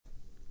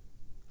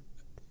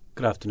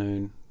good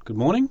afternoon, good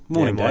morning.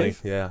 Morning,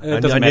 Dave. Yeah. I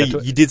know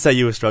you did say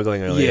you were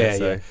struggling earlier.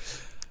 Yeah.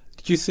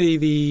 Did you see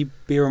the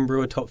Beer and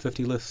Brewer Top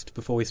 50 list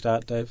before we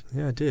start, Dave?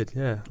 Yeah, I did,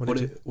 yeah. What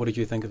did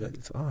you think of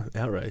it?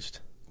 Outraged.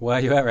 Why are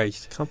you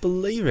outraged? Can't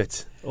believe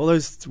it. All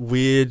those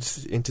weird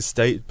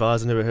interstate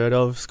bars I never heard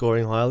of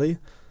scoring highly.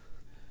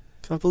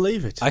 Can't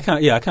believe it. I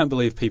can't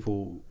believe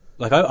people...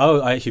 Like,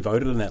 I actually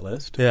voted on that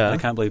list. Yeah. And I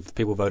can't believe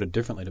people voted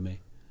differently to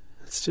me.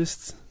 It's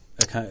just...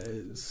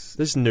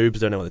 Those noobs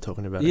don't know what they're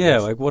talking about. Yeah,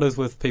 like, what is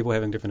with people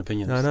having different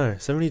opinions? I know.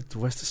 So many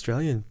West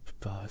Australian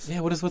bars. Yeah,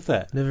 what is with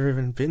that? Never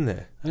even been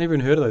there. I never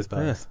even heard of those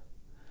bars.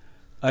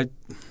 Yeah.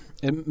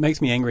 It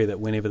makes me angry that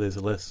whenever there's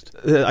a list...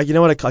 You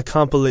know what? I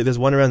can't believe... There's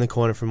one around the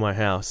corner from my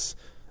house,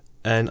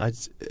 and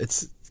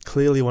it's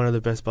clearly one of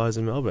the best bars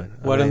in Melbourne.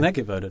 Why didn't that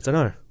get voted? I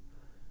don't know.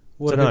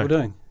 What are people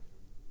doing?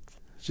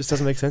 It just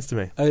doesn't make sense to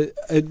me.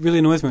 It really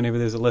annoys me whenever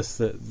there's a list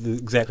that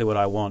exactly what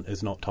I want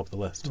is not top of the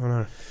list. I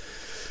know.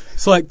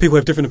 It's like people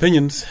have different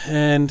opinions,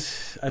 and...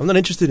 I'm not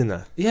interested in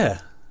that. Yeah.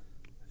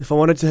 If I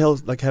wanted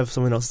to have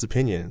someone else's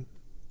opinion,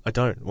 I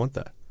don't want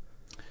that.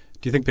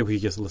 Do you think people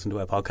should just listen to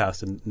our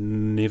podcast and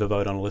never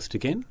vote on a list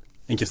again?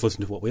 And just listen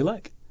to what we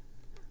like?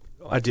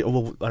 I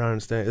don't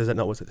understand. Is that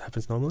not what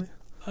happens normally?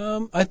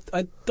 I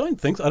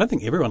don't think so. I don't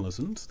think everyone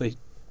listens. They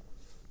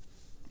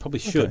probably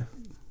should. Okay.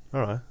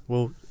 All right.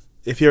 Well,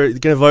 if you're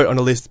going to vote on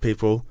a list,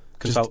 people,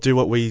 just do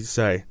what we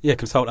say. Yeah,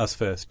 consult us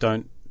first.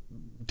 Don't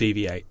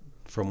deviate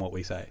from what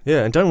we say.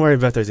 Yeah, and don't worry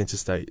about those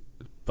interstate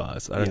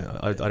bars. I've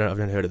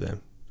never heard of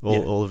them.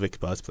 All the Vic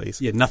bars,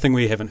 please. Yeah, nothing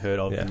we haven't heard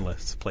of in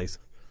lists, please.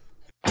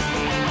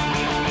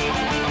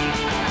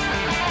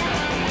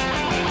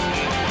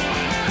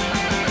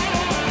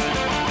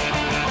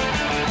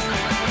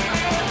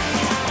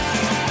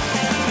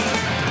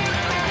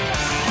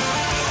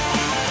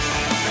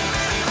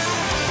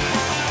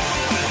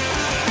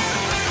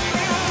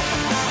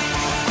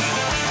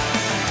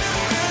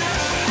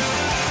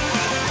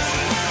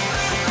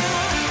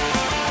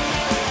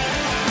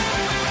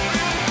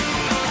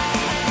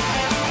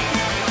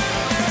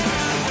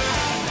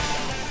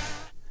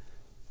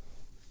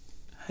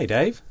 Hey,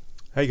 Dave.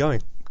 How you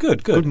going?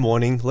 Good. Good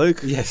morning,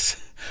 Luke.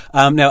 Yes.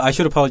 Now, I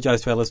should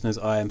apologise to our listeners.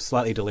 I am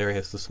slightly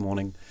delirious this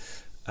morning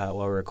while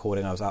we're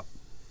recording. I was up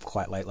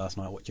quite late last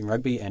night watching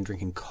rugby and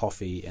drinking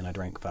coffee, and I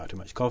drank far too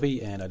much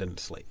coffee, and I didn't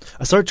sleep.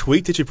 I saw a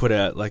tweet that you put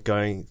out,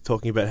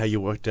 talking about how you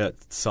worked out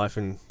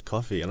siphon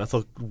coffee, and I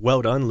thought,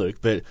 well done, Luke,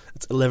 but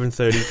it's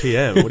 11:30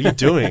 p.m. What are you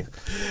doing?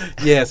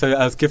 Yeah, so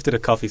I was gifted a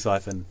coffee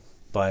siphon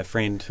by a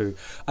friend who...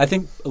 I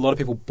think a lot of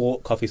people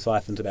bought coffee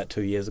siphons about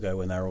 2 years ago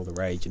when they were all the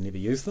rage and never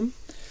used them.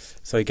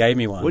 So he gave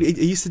me one. Are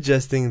you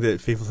suggesting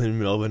that people in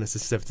Melbourne are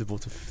susceptible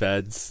to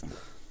fads?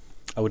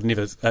 I would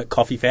never...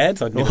 coffee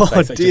fads? I'd never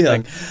say such a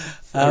thing.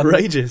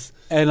 Outrageous.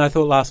 And I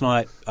thought last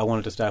night I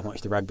wanted to stay up and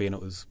watch the rugby, and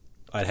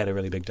I'd had a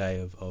really big day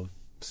of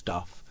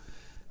stuff.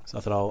 So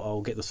I thought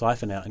I'll get the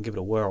siphon out and give it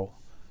a whirl.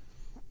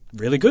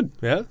 Really good.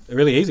 Yeah?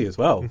 Really easy as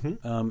well.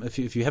 Mm-hmm.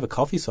 If you have a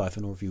coffee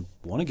siphon, or if you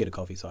want to get a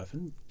coffee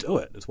siphon, do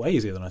it. It's way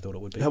easier than I thought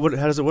it would be. How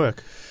does it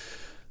work?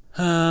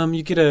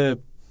 You get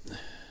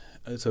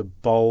it's a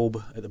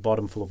bulb at the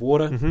bottom full of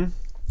water. Mm-hmm.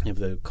 You have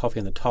the coffee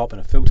on the top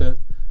and a filter,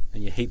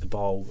 and you heat the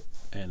bulb,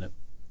 and it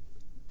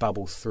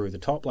bubbles through the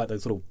top like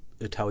those little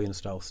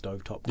Italian-style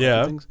stovetop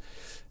coffee things.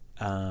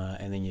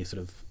 And then you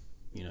sort of,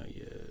 you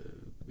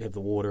have the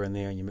water in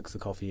there, and you mix the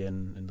coffee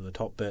into the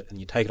top bit, and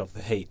you take it off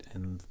the heat,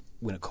 and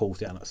when it cools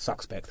down, it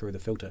sucks back through the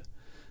filter,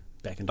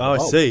 back into the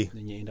bulb. I see.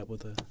 And you end up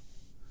with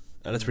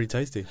And it's pretty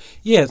tasty.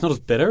 Yeah, it's not as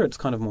bitter. It's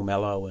kind of more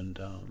mellow and...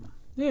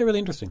 really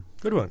interesting.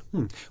 Good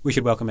one. We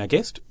should welcome our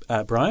guest,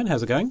 Brian.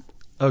 How's it going?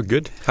 Oh,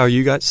 good. How are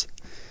you guys?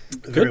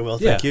 Very well,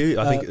 thank you.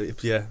 I think,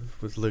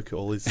 with Luke,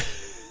 all his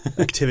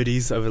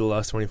activities over the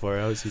last 24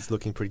 hours, he's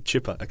looking pretty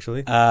chipper,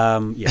 actually.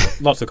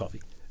 Lots of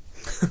coffee.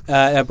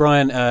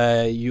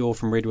 Brian, you're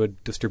from Redwood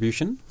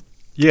Distribution.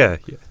 Yeah.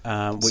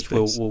 Which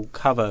we'll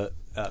cover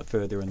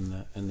further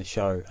in the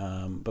show.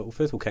 But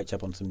first we'll catch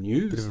up on some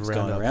news that's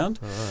going around.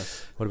 All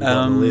right. What have we got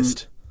on the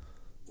list?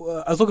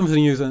 Well, I was looking for the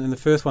news, and the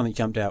first one that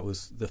jumped out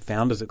was the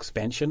Founders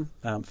expansion.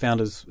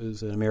 Founders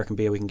is an American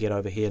beer we can get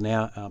over here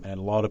now, and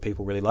a lot of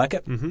people really like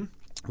it. Mm-hmm.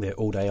 Their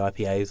all-day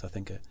IPAs, I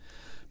think, are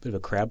a bit of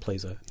a crowd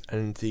pleaser.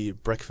 And the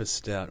breakfast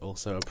stout,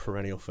 also a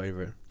perennial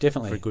favourite.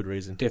 Definitely. For a good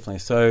reason. Definitely.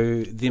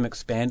 So them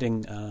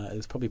expanding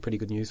is probably pretty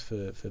good news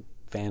for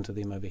fans of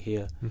them over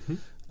here. Mm-hmm.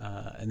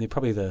 And they're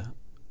probably the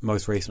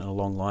most recent in a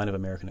long line of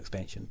American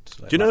expansion.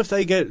 So do you know if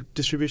they get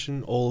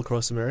distribution all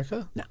across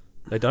America? No.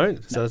 They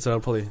don't? So No.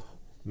 that'll probably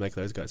make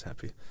those guys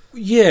happy.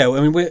 Yeah,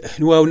 I mean,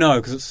 no,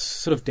 because it's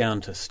sort of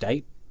down to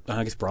state.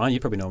 I guess, Brian, you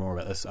probably know more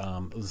about this.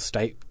 The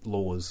state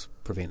laws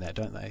prevent that,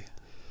 don't they?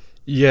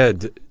 Yeah,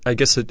 I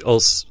guess it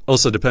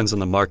also depends on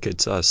the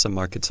market. Some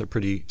markets are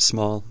pretty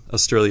small.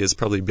 Australia is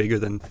probably bigger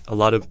than a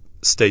lot of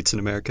states in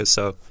America,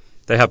 so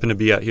they happen to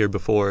be out here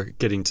before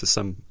getting to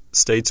some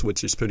states,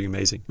 which is pretty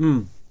amazing.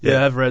 Mm.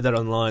 Yeah, I've read that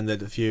online,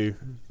 that a few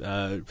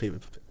people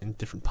in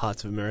different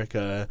parts of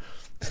America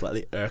are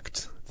slightly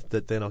irked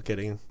that they're not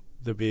getting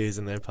the beers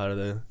in their part of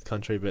the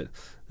country, but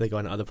they go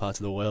in other parts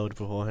of the world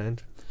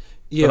beforehand.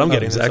 Yeah, but I'm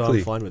getting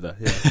exactly. so I'm fine with that.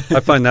 Yeah. I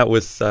find that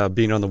with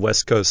being on the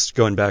West Coast,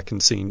 going back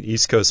and seeing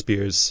East Coast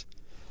beers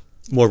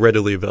more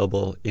readily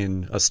available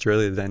in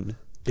Australia than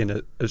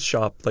in a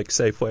shop like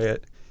Safeway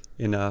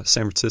in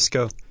San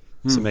Francisco.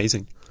 It's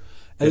amazing.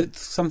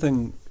 It's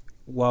something,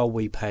 while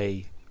we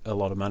pay a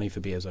lot of money for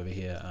beers over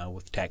here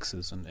with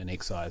taxes and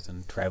excise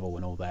and travel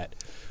and all that,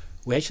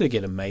 we actually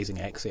get amazing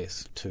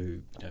access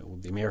to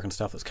the American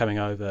stuff that's coming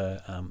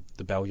over,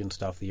 the Belgian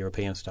stuff, the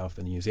European stuff,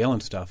 and the New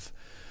Zealand stuff.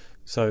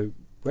 So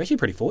we're actually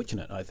pretty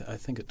fortunate. I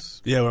think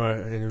it's Yeah,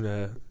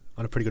 we're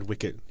on a pretty good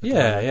wicket.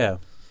 yeah.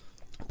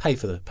 Pay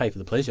for the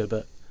pleasure,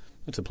 but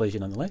it's a pleasure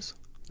nonetheless.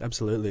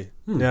 Absolutely.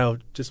 Now,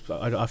 just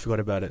I forgot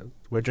about it.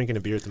 We're drinking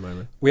a beer at the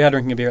moment. We are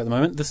drinking a beer at the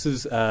moment. This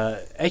is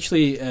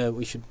actually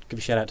we should give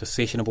a shout out to the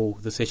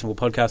Sessionable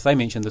podcast. They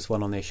mentioned this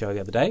one on their show the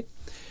other day.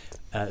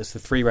 It's the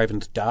Three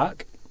Ravens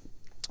Dark.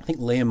 I think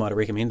Liam might have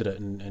recommended it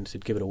and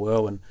said give it a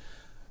whirl. And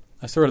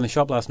I saw it in the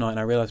shop last night, and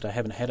I realised I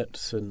haven't had it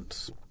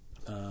since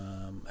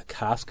a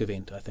cask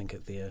event, I think,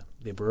 at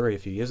their brewery a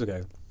few years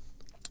ago.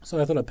 So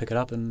I thought I'd pick it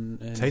up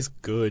and It tastes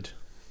good.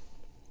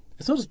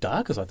 It's not as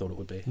dark as I thought it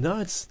would be. No,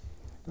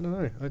 I don't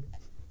know.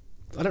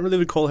 I don't really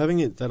recall having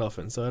it that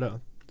often, so I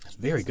don't. It's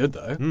very good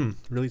though.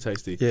 Really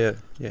tasty. Yeah.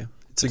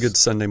 It's a good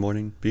Sunday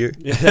morning beer.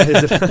 Yeah,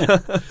 is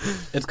it?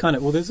 It's kind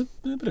of there's a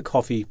bit of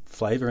coffee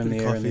flavour in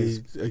there. And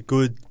Coffee, a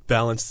good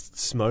balanced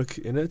smoke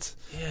in it.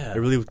 yeah. It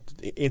really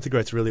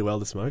integrates really well,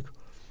 the smoke.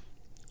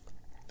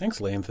 Thanks,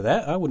 Liam, for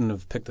that. I wouldn't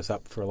have picked this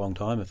up for a long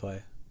time if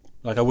I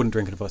wouldn't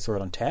drink it if I saw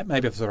it on tap.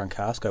 Maybe if I saw it on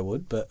cask, I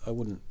would, but I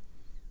wouldn't.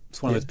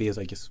 It's one of those beers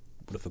I just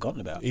would have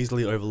forgotten about.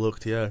 Easily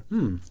overlooked, yeah.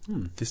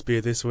 This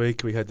beer this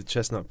week, we had the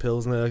Chestnut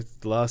Pilsner,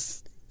 the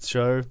last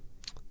show.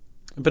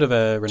 A bit of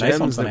a renaissance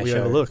Gems on that our we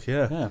show. overlook,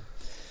 yeah.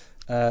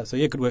 So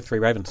good work, Three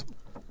Ravens.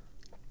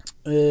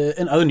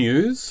 In other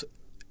news,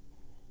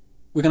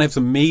 we're going to have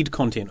some mead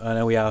content. I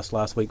know we asked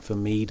last week for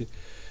mead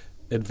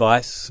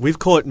advice. We've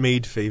caught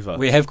mead fever.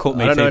 We have caught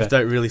mead fever. I don't know fever. if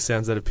that really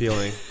sounds that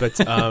appealing, but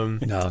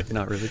No,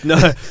 not really.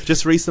 no.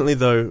 Just recently,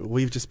 though,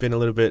 we've just been a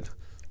little bit,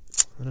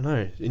 I don't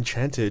know,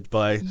 enchanted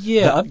by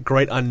the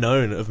great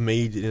unknown of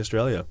mead in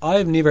Australia.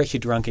 I've never actually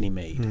drunk any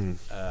mead.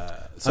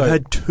 So I've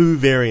had two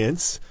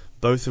variants,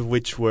 both of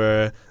which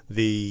were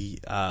the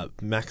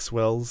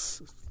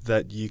Maxwell's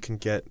that you can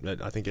get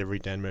at, I think, every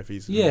Dan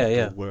Murphy's in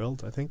the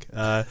world, I think.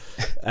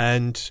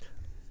 And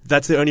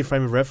that's the only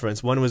frame of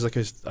reference. One was I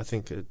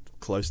think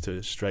close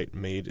to straight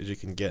mead as you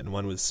can get, and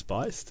one was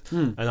spiced.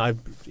 And I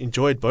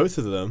enjoyed both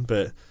of them,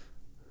 but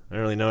I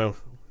don't really know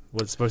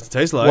what it's supposed to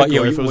taste like,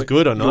 or if it was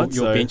good or not.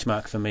 Your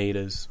benchmark for mead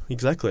is...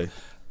 Exactly.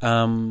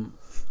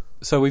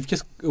 So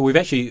we've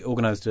actually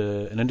organised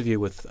an interview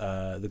with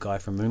the guy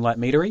from Moonlight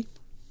Meadery.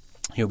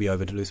 He'll be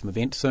over to do some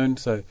events soon,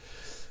 so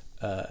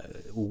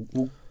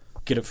we'll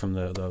get it from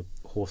the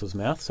horse's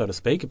mouth, so to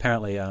speak.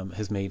 Apparently,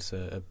 his meads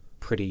are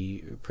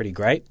pretty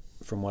great,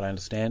 from what I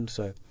understand.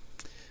 So,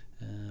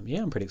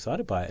 I'm pretty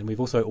excited by it. And we've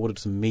also ordered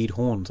some mead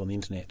horns on the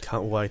internet.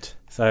 Can't wait.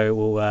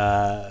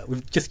 So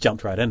we've just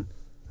jumped right in.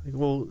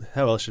 Well,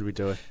 how else should we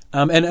do it?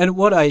 And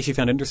what I actually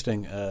found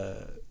interesting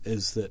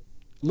is that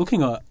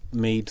looking at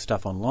mead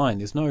stuff online,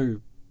 there's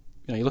no,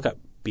 you look up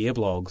beer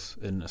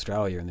blogs in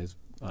Australia, and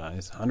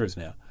there's hundreds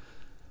now.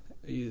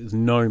 There's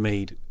no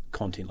mead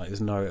content,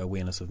 there's no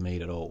awareness of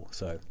mead at all.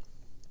 So,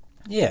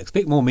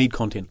 expect more mead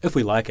content if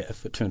we like it.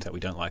 If it turns out we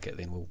don't like it,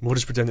 then we'll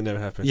just pretend it never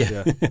happened.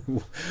 Yeah.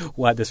 We'll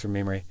wipe this from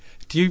memory.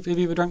 Have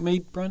you ever drunk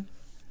mead, Brian?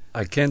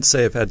 I can't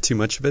say I've had too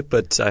much of it,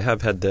 but I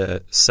have had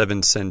the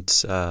 7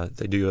 cent.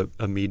 They do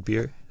a mead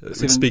beer.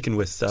 Speaking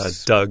with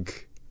Doug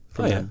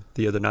from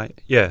the other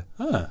night. Yeah.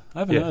 I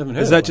haven't heard.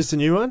 Is that just a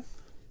new one?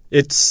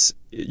 It's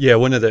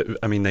one of the.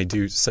 I mean, they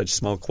do such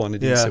small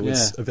quantities. So it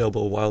was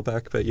available a while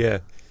back, but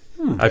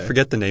I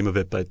forget the name of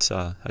it, but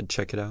I'd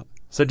check it out.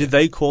 So did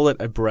they call it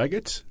a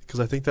braggot? Because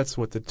I think that's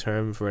what the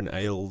term for an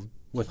ale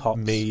with hops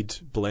mead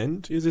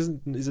blend is. Is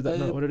it that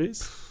not what it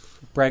is?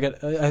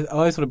 Braggot. I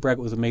always thought a braggot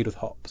was a mead with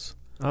hops.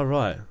 Oh,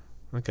 right.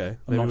 Okay.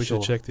 Maybe we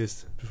should check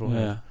this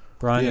beforehand. Yeah.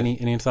 Brian, any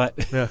insight?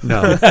 Yeah.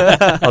 No.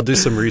 I'll do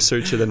some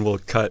research and then we'll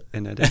cut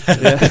and edit.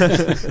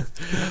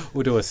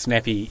 We'll do a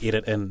snappy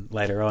edit in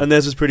later on. And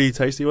theirs was pretty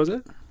tasty, was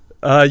it?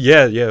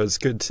 It was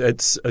good.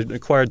 It's an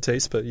acquired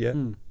taste, but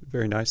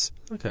very nice.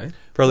 Okay.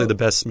 Probably the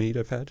best mead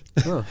I've had.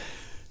 Oh.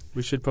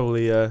 We should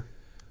probably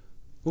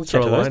we'll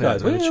chat to those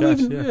guys. We'll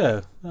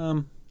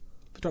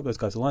drop those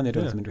guys a line. They're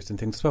doing some interesting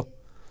things as well.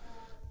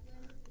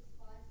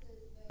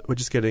 We're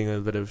just getting a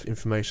bit of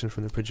information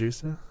from the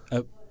producer.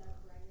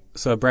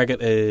 So a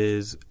braggot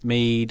is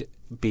mead,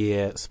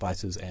 beer,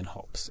 spices, and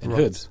hops and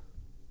herbs.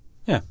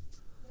 Yeah.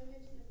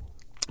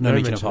 No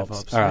mention of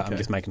hops. All right, okay. I'm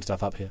just making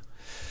stuff up here.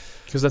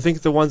 Because I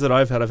think the ones that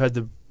I've had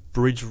the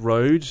Bridge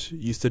Road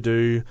used to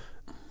do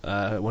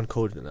one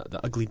called the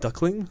Ugly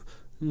Duckling,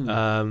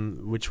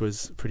 which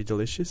was pretty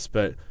delicious,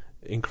 but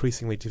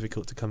increasingly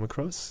difficult to come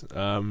across.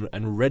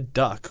 And Red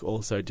Duck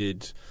also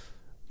did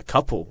a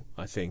couple,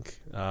 I think,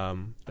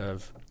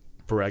 of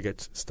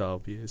braggot style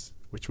beers,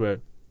 which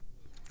were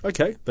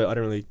okay, but I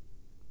don't really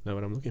know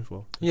what I'm looking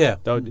for. Yeah.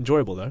 They were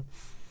enjoyable, though.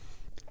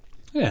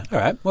 Yeah, all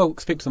right. Well,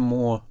 expect some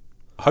more,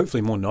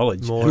 hopefully more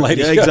knowledge.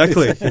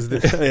 Exactly.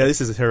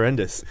 This is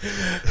horrendous.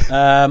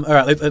 All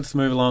right, let's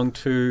move along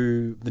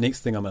to the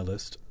next thing on my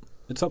list.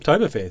 It's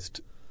Oktoberfest.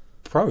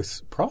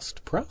 Prost?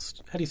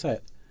 How do you say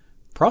it?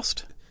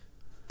 Prost.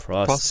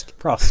 I was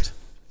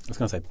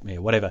going to say, yeah,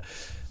 whatever.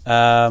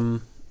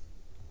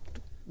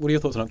 What are your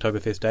thoughts on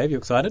Oktoberfest, Dave? You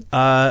excited?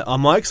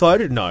 Am I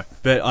excited? No.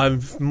 But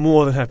I'm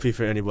more than happy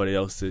for anybody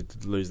else to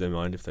lose their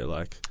mind if they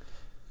like.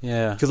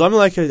 Yeah. Because I'm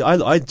like,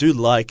 I do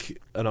like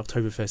an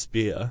Oktoberfest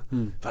beer,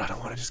 but I don't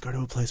want to just go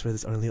to a place where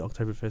there's only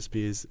Oktoberfest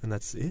beers and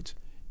that's it.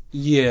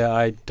 Yeah,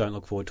 I don't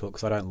look forward to it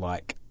because I don't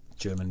like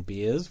German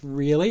beers,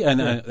 really. And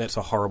that's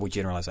a horrible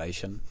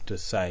generalisation to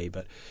say,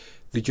 but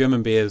the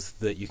German beers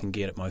that you can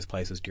get at most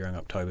places during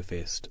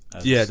Oktoberfest...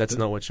 that's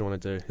not what you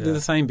want to do. Yeah. They're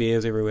the same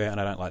beers everywhere,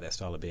 and I don't like that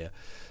style of beer.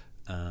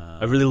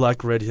 I really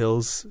like Red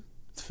Hills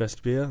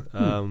Fest beer,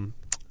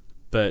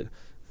 but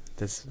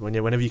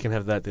whenever you can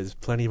have that, there's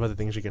plenty of other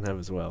things you can have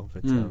as well.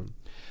 But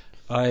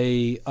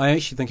I'm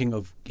actually thinking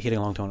of heading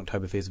along to an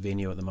Oktoberfest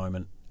venue at the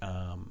moment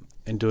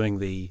and doing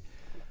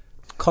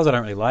because I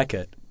don't really like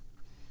it,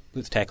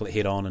 let's tackle it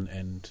head on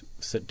and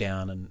sit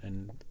down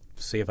and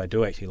see if I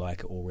do actually like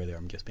it or whether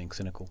I'm just being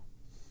cynical.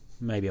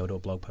 Maybe I'll do a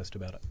blog post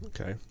about it.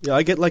 Okay. Yeah,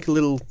 I get like a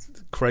little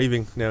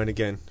craving now and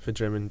again for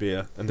German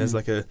beer, and there's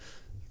like a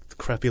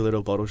crappy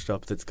little bottle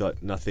shop that's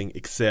got nothing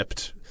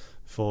except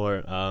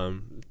for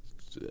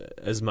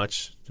as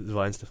much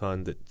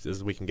Weihenstephan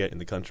as we can get in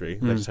the country.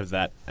 They just have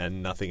that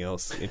and nothing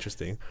else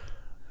interesting.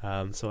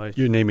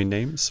 You're naming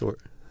names, or?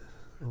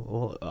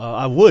 Well,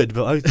 I would,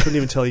 but I couldn't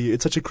even tell you.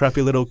 It's such a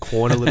crappy little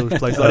corner, little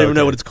place. I don't even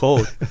know what it's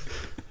called.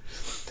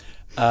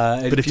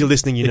 But if you're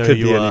listening, you know who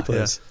you are.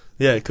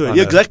 Yeah, it could.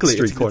 Yeah, exactly.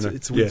 Street corner.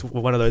 It's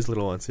one of those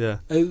little ones. Yeah.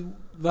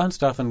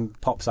 Weihenstephan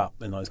pops up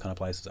in those kind of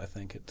places. I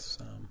think it's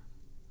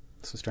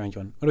a strange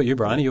one. What about you,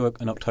 Brian? Are you an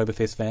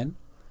Oktoberfest fan?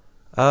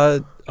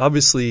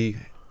 Obviously,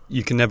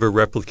 you can never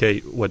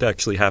replicate what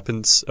actually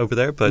happens over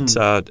there, but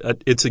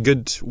it's a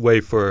good way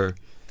for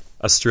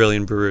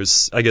Australian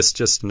brewers, I guess,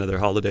 just another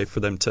holiday for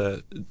them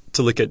to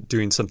look at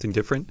doing something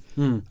different.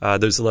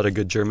 There's a lot of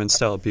good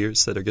German-style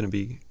beers that are going to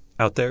be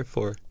out there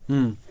for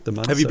the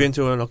month. Have you been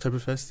to an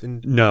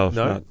Oktoberfest? No?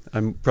 Not.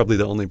 I'm probably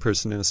the only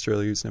person in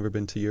Australia who's never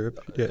been to Europe.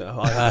 Yeah.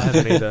 I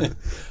haven't either.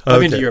 I've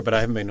been to Europe, but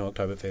I haven't been to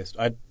Oktoberfest.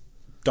 I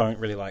don't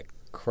really like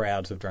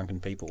crowds of drunken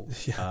people.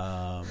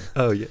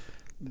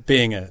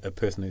 Being a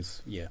person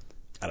who's,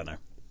 I don't know.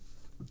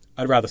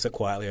 I'd rather sit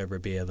quietly over a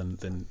beer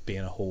than be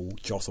in a hall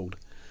jostled.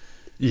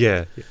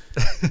 Yeah.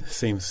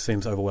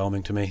 Seems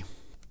overwhelming to me.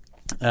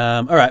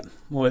 All right.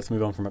 Well, let's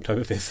move on from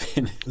Oktoberfest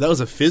then. That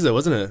was a fizzer,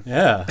 wasn't it?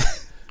 Yeah.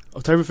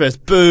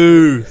 Oktoberfest,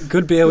 boo!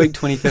 Good Beer Week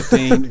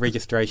 2015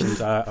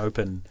 registrations are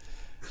open.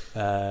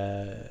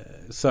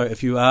 So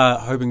if you are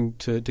hoping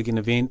to get an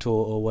event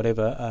or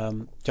whatever,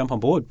 jump on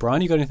board.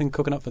 Brian, you got anything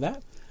cooking up for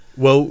that?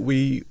 Well,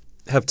 we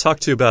have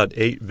talked to about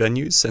 8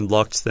 venues and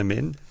locked them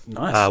in.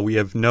 Nice. We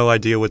have no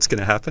idea what's going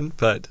to happen,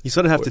 but you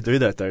sort of have to do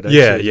that, though, don't you?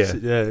 Yeah.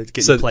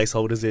 Get your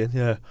placeholders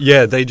in.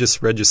 Yeah, they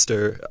just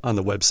register on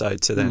the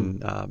website, so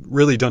then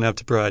really don't have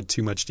to provide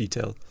too much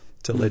detail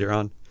till later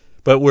on.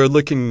 But we're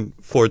looking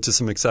forward to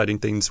some exciting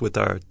things with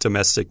our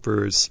domestic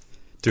brewers,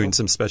 doing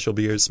some special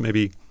beers,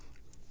 maybe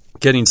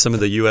getting some of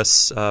the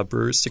U.S.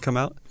 brewers to come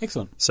out.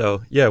 Excellent.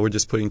 So, we're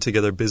just putting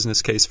together a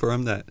business case for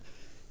them that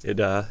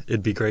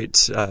it'd be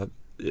great.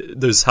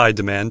 There's high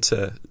demand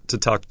to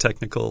talk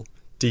technical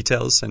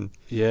details and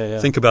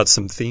think about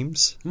some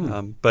themes.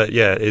 But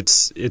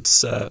it's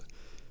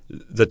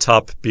the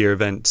top beer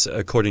event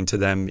according to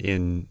them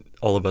in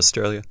all of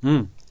Australia.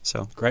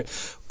 So great.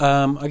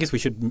 I guess we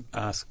should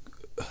ask,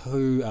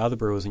 who are the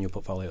brewers in your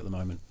portfolio at the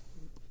moment?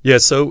 Yeah,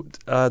 so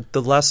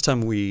the last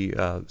time we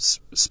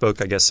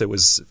spoke, I guess it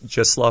was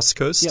just Lost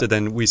Coast, and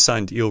then we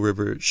signed Eel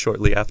River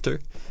shortly after.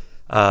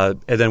 And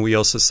then we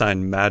also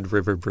signed Mad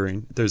River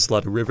Brewing. There's a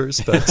lot of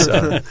rivers, but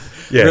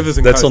rivers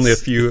and that's coasts. only a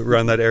few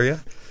around that area.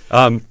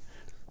 And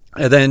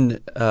then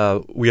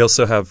we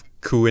also have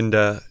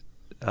Kuinda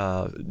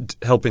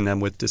helping them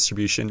with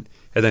distribution.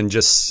 And then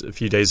just a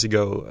few days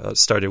ago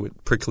started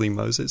with Prickly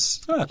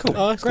Moses. Oh, cool.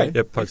 Oh, great.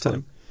 Yep,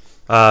 part-time.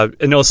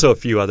 And also a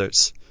few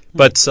others.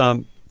 But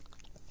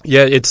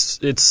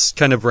it's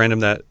kind of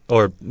random that,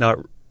 or not.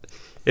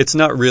 It's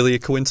not really a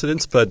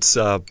coincidence, but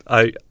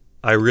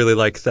I really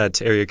like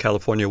that area of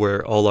California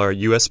where all our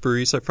U.S.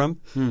 breweries are from,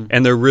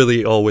 and they're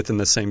really all within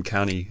the same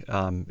county.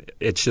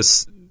 It's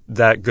just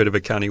that good of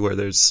a county where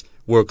there's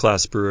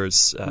world-class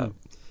brewers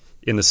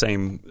in the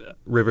same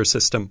river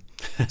system.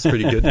 It's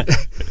pretty good.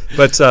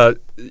 But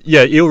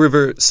Eel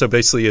River, so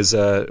basically is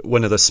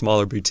one of the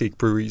smaller boutique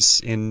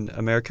breweries in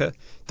America.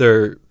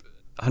 They're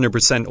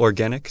 100%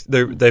 organic.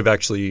 They've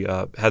actually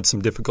had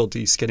some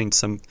difficulties getting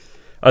some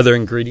other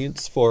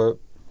ingredients for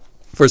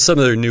some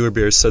of their newer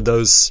beers, so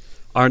those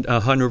aren't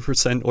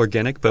 100%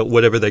 organic, but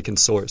whatever they can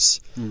source.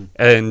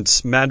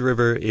 And Mad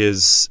River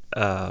is,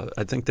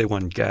 I think they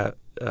won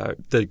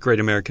the Great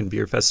American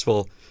Beer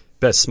Festival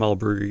Best Small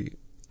Brewery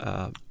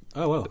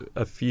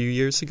a few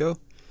years ago.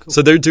 Cool.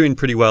 So they're doing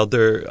pretty well.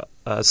 They're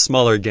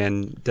smaller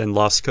again than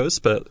Lost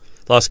Coast, but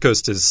Lost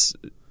Coast is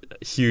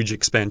a huge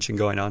expansion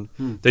going on.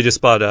 They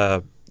just bought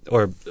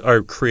or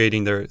are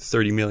creating their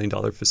 $30 million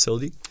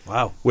facility.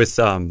 Wow. With,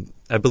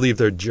 I believe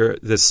they're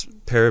this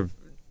pair of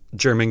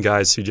German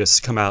guys who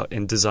just come out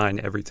and design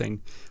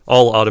everything.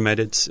 All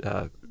automated,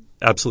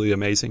 absolutely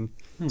amazing.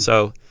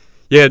 So,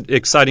 yeah,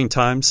 exciting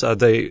times.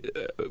 I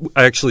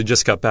actually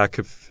just got back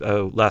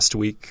last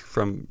week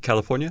from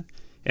California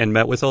and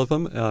met with all of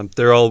them.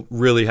 They're all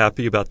really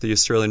happy about the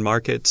Australian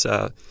market,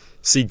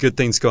 see good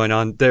things going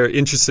on. They're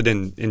interested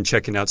in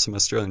checking out some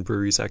Australian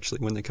breweries, actually,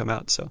 when they come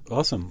out. So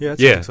awesome. Yeah,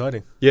 it's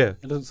exciting. Yeah.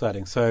 It is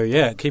exciting. So,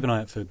 yeah, keep an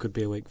eye out for Good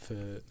Beer Week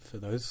for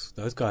those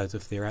guys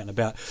if they're out and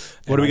about.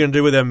 What are we going to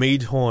do with our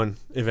Mead Horn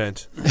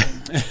event?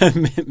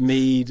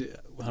 Mead,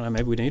 I don't know,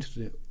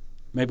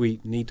 maybe we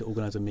need to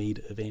organise a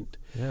mead event.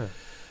 Yeah.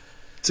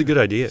 It's a good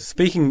idea.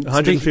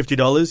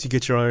 $150, you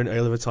get your own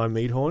Ale of a Time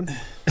mead horn.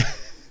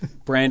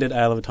 Branded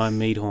Ale of a Time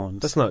mead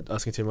horns. That's not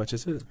asking too much,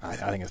 is it? I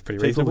think it's pretty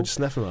People reasonable. would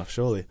snap them up,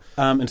 surely.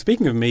 And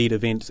speaking of mead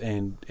events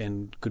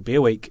and Good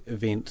Beer Week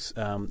events,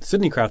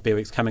 Sydney Craft Beer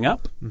Week's coming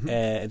up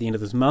at the end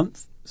of this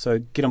month. So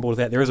get on board with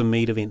that. There is a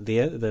mead event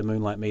there. The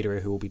Moonlight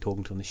Meadery, who we'll be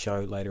talking to on the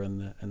show later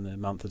in the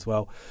month as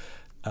well.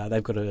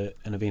 They've got an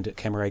event at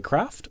Camaret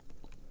Craft.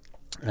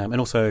 And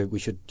also, we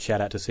should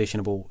shout out to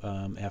Sessionable,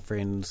 our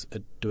friends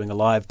are doing a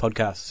live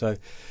podcast. So,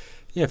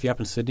 yeah, if you're up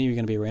in Sydney, you're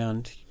going to be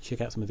around, check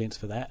out some events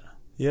for that.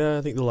 Yeah,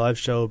 I think the live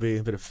show will be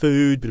a bit of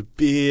food, a bit of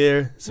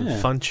beer, some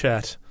fun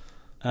chat.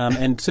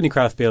 And Sydney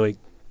Craft Beer Week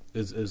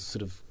is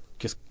sort of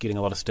just getting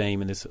a lot of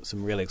steam, and there's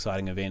some really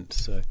exciting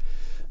events. So,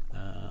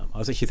 I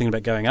was actually thinking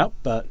about going up,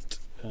 but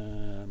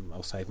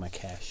I'll save my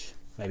cash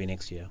maybe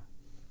next year.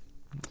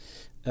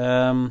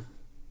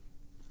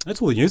 That's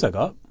all the news I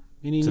got.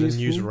 Any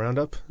news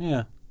roundup?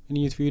 Yeah. Any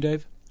news for you,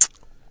 Dave?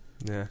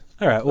 Yeah.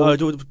 All right. Well,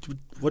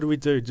 what do we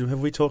do? Have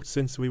we talked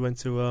since we went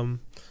to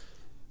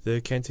the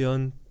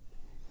Cantillon?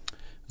 It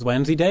was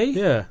Wednesday Day?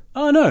 Yeah.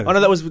 Oh no. Oh no,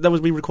 that was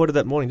we recorded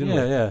that morning, didn't we?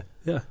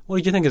 Yeah. What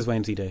did you think of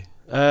Wednesday Day?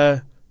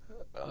 I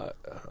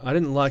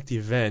didn't like the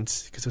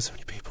event because there were so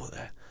many people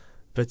there,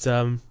 but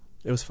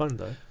it was fun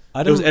though.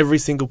 It was every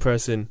single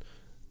person.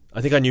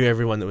 I think I knew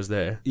everyone that was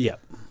there. Yeah.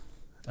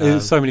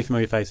 There's so many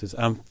familiar faces.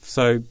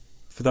 So.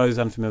 For those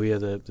unfamiliar,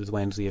 the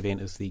Wednesday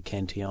event is the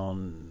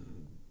Cantillon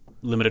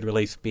limited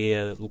release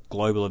beer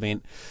global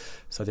event.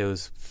 So there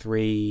was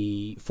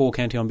 4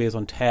 Cantillon beers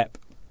on tap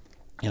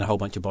and a whole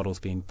bunch of bottles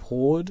being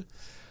poured.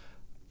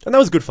 And that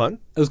was good fun.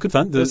 It was good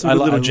fun. There's some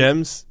little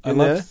gems in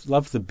there. I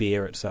loved the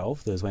beer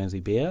itself, the Wednesday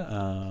beer.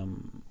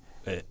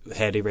 It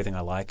had everything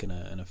I like in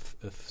a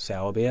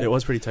sour beer. It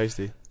was pretty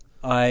tasty.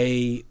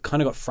 I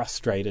kind of got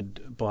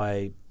frustrated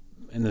by,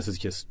 and this is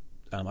just,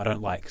 I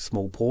don't like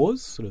small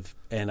pours, sort of,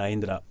 and I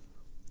ended up,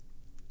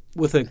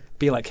 with a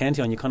beer like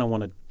Cantillon, you kind of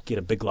want to get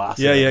a big glass.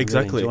 Yeah,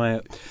 exactly. Really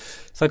enjoy it.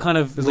 So I kind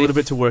of there's a little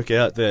bit to work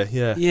out there.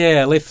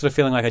 Yeah, left sort of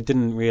feeling like I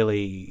didn't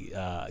really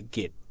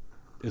get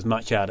as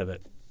much out of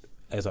it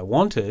as I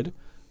wanted,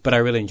 but I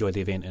really enjoyed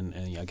the event and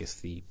I guess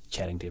the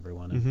chatting to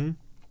everyone and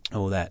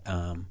all that.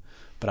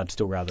 But I'd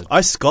still rather. I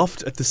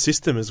scoffed at the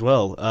system as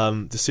well.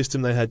 The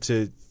system they had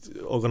to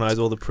organise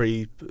all the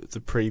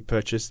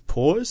pre-purchased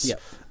pours. Yeah.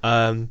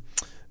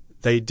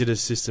 They did a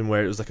system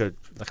where it was like a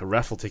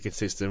raffle ticket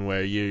system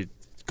where you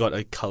got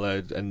a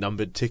coloured and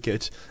numbered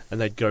ticket, and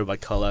they'd go by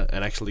colour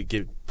and actually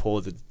give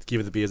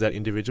the beers out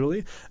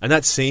individually. And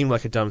that seemed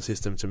like a dumb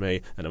system to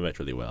me, and it went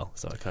really well,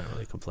 so I can't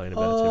really complain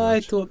about it too much.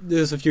 I thought there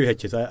was a few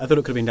hitches. I thought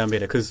it could have been done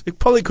better because it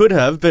probably could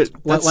have, but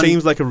that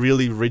seems like a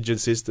really rigid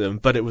system.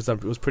 But it was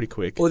pretty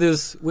quick. Well,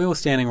 we were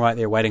standing right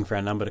there waiting for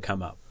our number to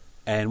come up,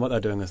 and what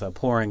they're doing is they're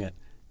pouring it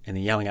and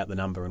then yelling out the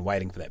number and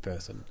waiting for that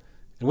person.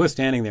 And we're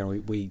standing there,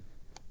 and we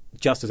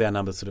just as our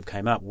numbers sort of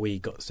came up,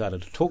 we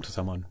started to talk to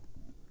someone.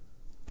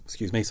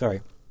 Excuse me,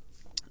 sorry.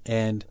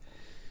 And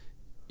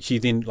she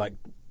then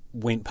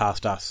went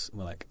past us and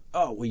we're like,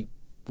 oh, we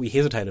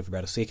hesitated for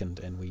about a second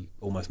and we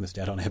almost missed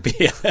out on our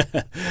beer,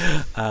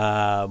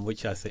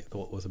 which I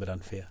thought was a bit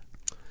unfair.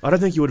 I don't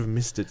think you would have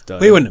missed it, though.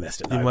 We wouldn't have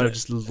missed it. You might have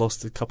just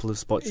lost a couple of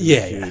spots in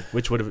the queue,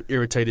 which would have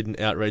irritated and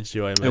outraged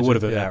you, I imagine. It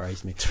would have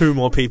outraged me. 2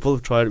 more people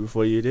have tried it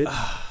before you did.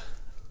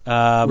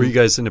 Were you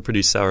guys in a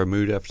pretty sour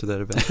mood after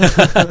that event?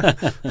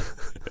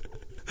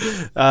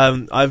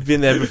 I've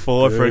been there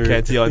before for a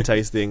Cantillon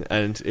tasting,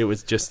 and it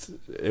was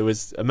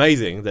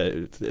amazing.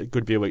 That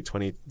Good Beer Week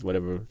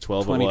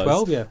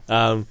 2012 yeah.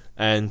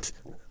 And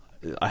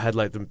I had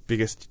the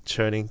biggest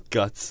churning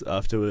guts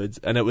afterwards,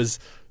 and it was,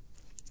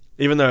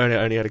 even though I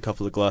only had a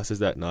couple of glasses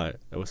that night,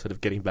 I was sort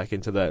of getting back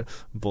into that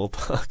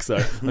ballpark. So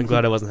I'm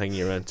glad I wasn't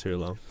hanging around too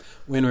long.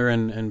 When we were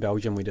in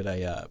Belgium, we did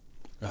a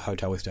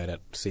hotel we stayed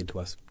at said to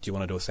us, "Do you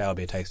want to do a sour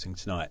beer tasting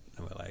tonight?"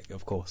 And we're like,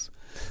 "Of course."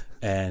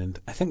 And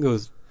I think there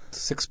was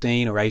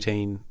 16 or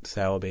 18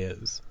 sour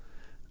beers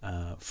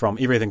from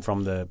everything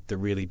from the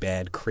really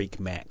bad Creek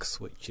Max,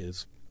 which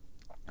is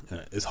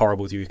as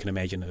horrible as you can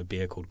imagine a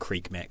beer called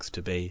Creek Max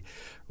to be,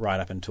 right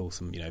up until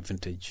some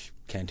vintage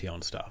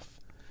Cantillon stuff.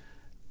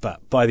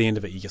 But by the end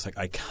of it, you're just like,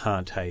 I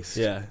can't taste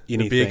anything.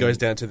 The beer goes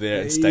down to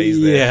there and stays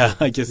there. Yeah,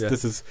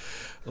 this is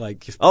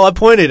like... I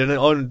pointed, and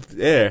on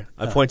air,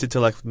 I pointed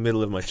to like the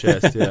middle of my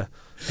chest, an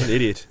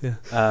idiot. Yeah.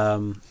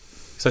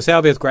 So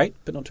sour beer's great,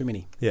 but not too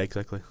many. Yeah,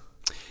 exactly.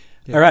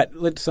 Yeah. All right,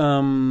 let's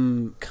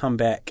come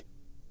back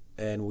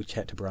and we'll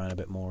chat to Brian a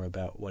bit more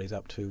about what he's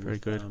up to. Very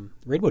good.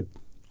 Redwood.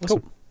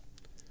 Awesome. Cool.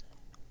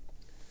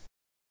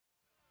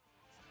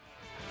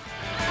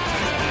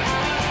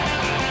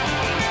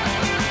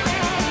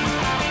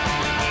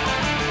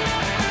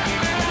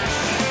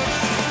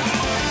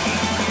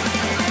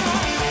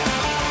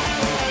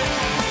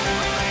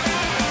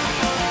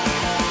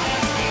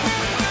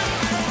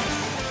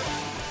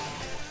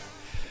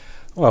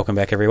 Welcome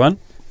back, everyone.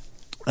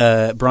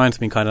 Brian's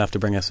been kind enough to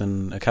bring us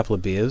in a couple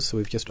of beers, so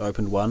we've just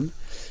opened one. Do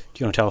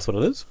you want to tell us what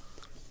it is?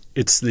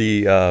 It's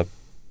the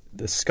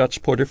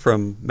Scotch Porter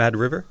from Mad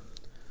River.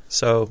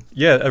 So,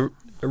 yeah,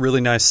 a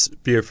really nice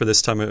beer for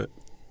this time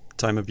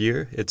of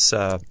year. It's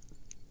not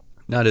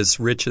as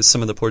rich as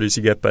some of the porters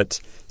you get,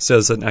 but still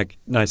has a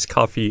nice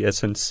coffee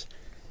essence.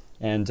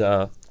 And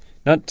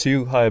not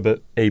too high of a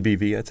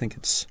ABV. I think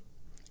it's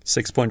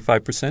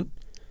 6.5%.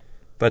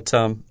 But...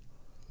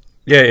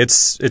 yeah,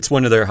 it's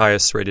one of their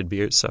highest rated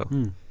beers, so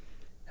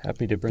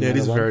happy to bring that along. Yeah, it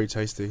is very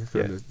tasty. It's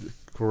got a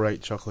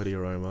great chocolatey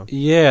aroma.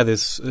 Yeah,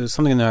 there's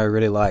something in there I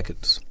really like.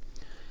 It's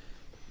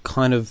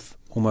kind of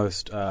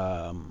almost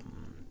like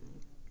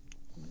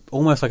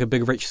a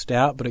big rich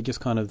stout, but it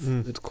just kind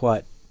of it's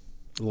quite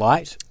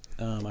light.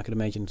 I could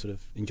imagine sort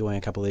of enjoying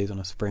a couple of these on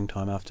a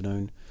springtime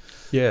afternoon.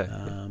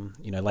 Yeah,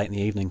 late in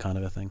the evening kind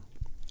of a thing.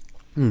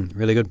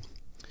 Really good.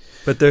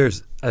 But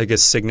there's, I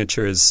guess,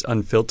 signature is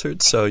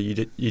unfiltered, so you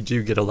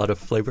do get a lot of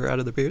flavor out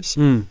of the beers.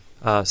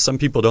 Some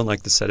people don't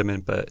like the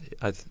sediment, but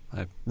I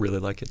really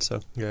like it.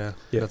 So yeah,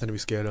 nothing to be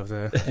scared of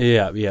there.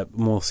 yeah,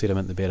 more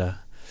sediment the better.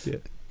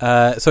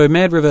 Yeah. So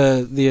Mad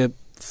River, they're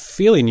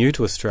fairly new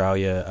to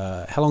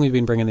Australia. How long have you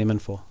been bringing them in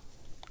for?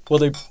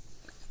 Well,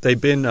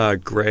 they've been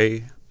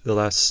grey the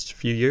last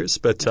few years,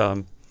 but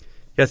I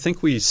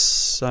think we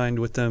signed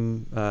with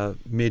them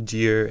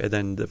mid-year, and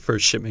then the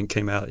first shipment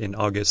came out in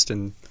August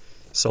and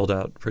sold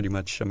out pretty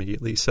much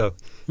immediately. So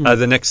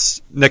the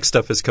next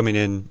stuff is coming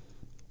in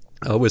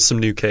with some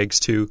new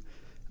kegs too.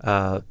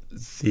 At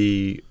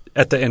the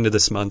end of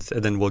this month,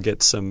 and then we'll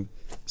get some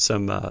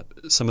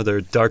of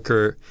their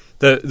darker.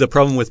 The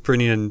problem with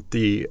printing in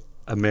the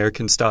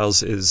American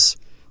styles is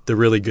the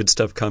really good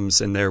stuff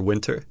comes in their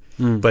winter,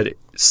 but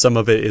some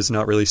of it is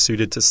not really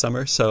suited to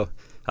summer. So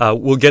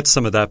we'll get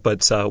some of that,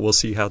 but we'll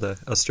see how the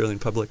Australian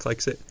public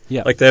likes it.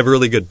 Yeah, like they have a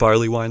really good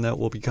barley wine that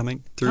will be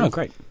coming through. Oh,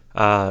 great.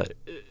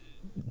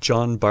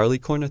 John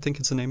Barleycorn, I think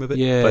is the name of it.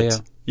 Yeah.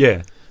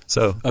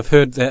 So I've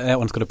heard that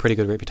one's got a pretty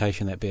good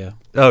reputation, that beer.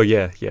 Oh,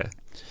 yeah.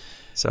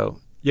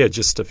 So, yeah,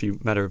 just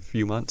matter of a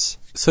few months.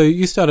 So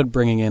you started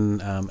bringing in,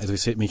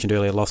 as we mentioned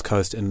earlier, Lost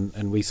Coast,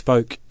 and we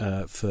spoke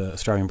for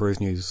Australian Brews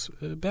News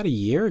about a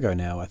year ago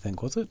now, I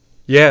think, was it?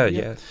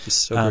 Yeah,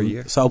 just over a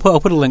year. So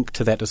I'll put a link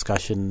to that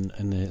discussion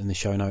in the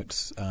show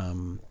notes.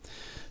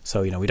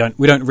 So we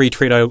don't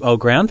retread old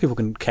ground. People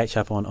can catch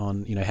up on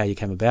how you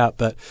came about,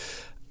 but.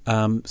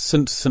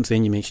 Since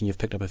then, you mentioned you've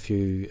picked up a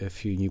few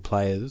new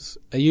players.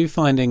 Are you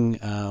finding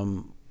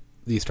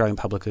the Australian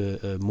public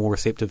are more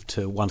receptive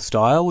to one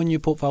style in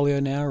your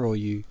portfolio now, or are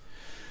you?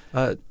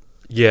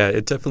 Yeah,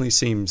 it definitely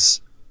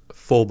seems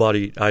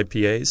full-bodied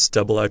IPAs,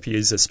 double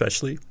IPAs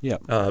especially. Yeah,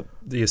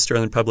 the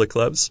Australian public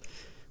loves.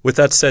 With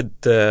that said,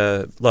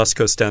 the Lost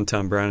Coast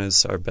Downtown Brown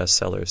is our best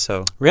seller.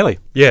 So really,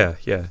 yeah.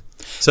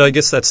 So I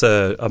guess that's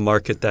a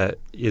market that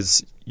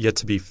is yet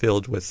to be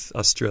filled with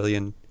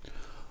Australian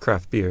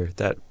craft beer,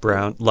 that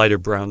lighter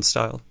brown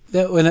style.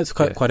 That's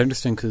quite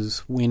interesting, because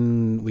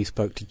when we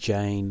spoke to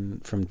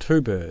Jane from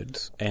Two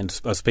Birds, and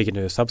I was speaking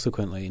to her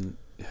subsequently, and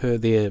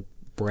their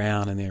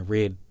brown and their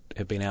red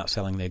have been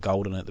outselling their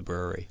golden at the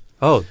brewery.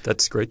 Oh,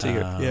 that's great to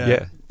hear.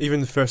 Yeah. Even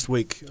the first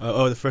week,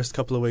 the first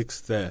couple of weeks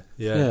there,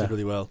 did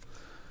really well.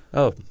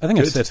 Oh, I think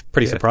that's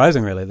pretty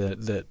surprising, really,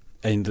 that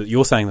and that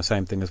you're saying the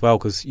same thing as well,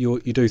 because you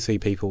do see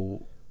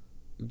people,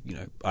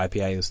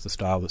 IPA is the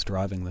style that's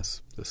driving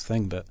this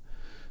thing, but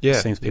it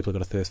seems people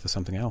have got a thirst for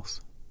something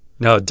else.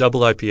 No,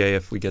 double IPA,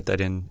 if we get that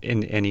in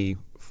any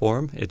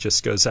form, it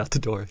just goes out the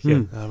door.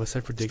 Yeah, we're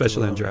so predictable.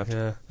 Especially in draft.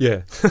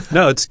 Yeah.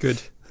 No, it's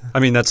good. I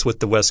mean, that's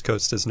what the West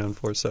Coast is known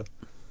for. So,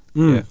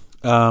 yeah.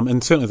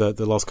 And certainly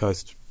the Lost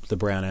Coast, the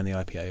brown and the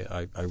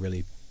IPA, I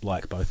really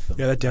like both of them.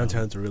 Yeah, that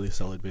Downtown's a really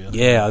solid beer.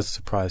 Yeah, I was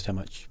surprised how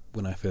much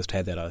when I first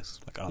had that. I was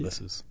like,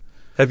 this is.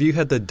 Have you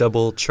had the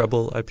Double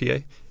Trouble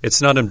IPA?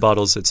 It's not in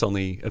bottles. It's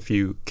only a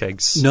few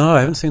kegs. No, I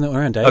haven't seen that one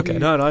around, Dave. Okay.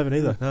 No, I haven't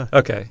either. No.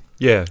 Okay.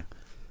 Yeah.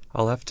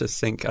 I'll have to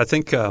think. I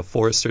think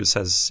Forrester's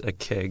has a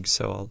keg,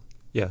 so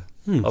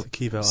I'll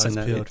keep our send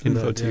eyes that peeled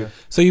info to you.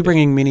 So you're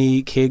bringing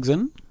mini kegs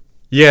in?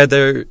 Yeah,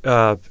 they're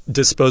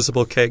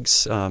disposable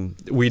kegs.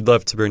 We'd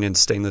love to bring in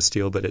stainless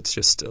steel, but it's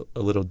just a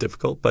little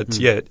difficult. But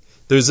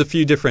there's a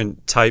few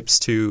different types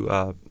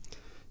to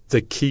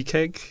the key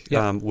keg,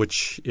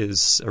 which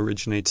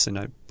originates in,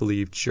 I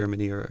believe,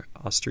 Germany or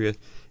Austria.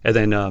 And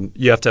then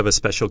you have to have a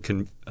special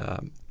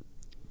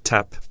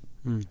tap.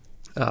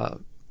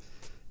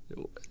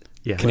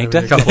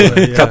 Connector?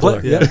 Coupler.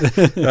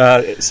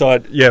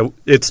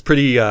 It's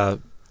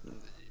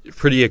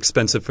pretty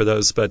expensive for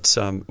those, but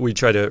we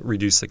try to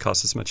reduce the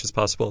cost as much as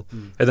possible.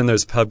 And then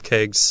there's pub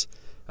kegs,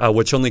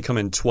 which only come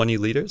in 20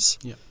 liters.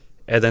 Yeah.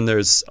 And then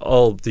there's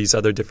all these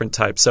other different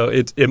types. So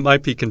it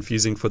might be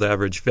confusing for the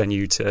average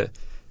venue to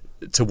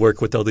work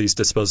with all these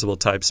disposable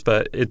types,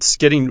 but it's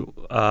getting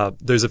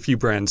there's a few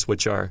brands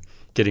which are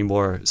getting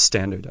more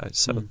standardized,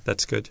 so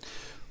that's good.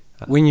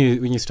 When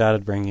you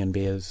started bringing in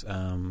beers,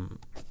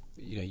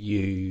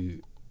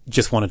 you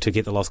just wanted to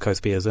get the Lost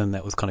Coast beers in.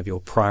 That was kind of your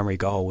primary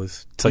goal,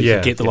 was so you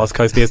could get the Lost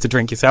Coast beers to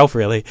drink yourself,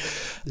 really.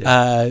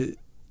 Yeah.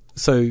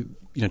 So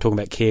talking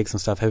about kegs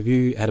and stuff, have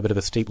you had a bit of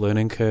a steep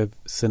learning curve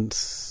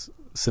since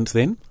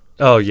then?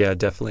 Oh yeah,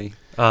 definitely.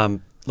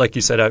 Like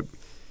you said, I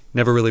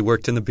never really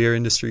worked in the beer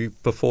industry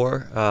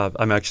before.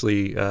 I'm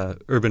actually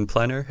urban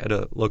planner at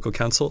a local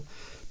council.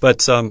 But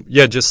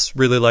just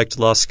really liked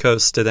Lost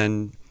Coast. And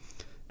then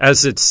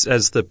as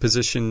the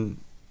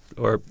position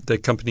or the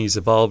company's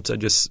evolved, I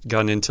just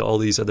gone into all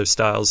these other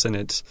styles, and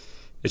it's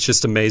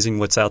just amazing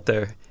what's out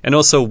there. And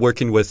also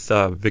working with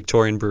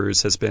Victorian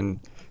brewers has been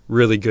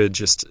really good,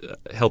 just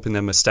helping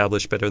them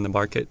establish better in the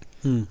market.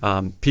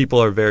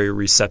 People are very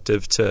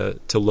receptive to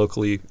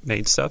locally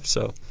made stuff.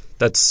 So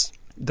that's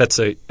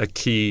a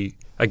key,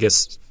 I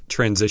guess,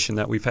 transition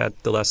that we've had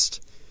the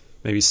last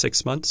maybe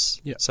 6 months.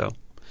 Yeah. So,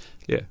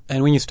 yeah.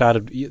 And when you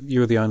started,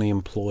 you were the only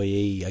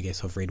employee, I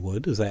guess, of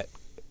Redwood. Is that?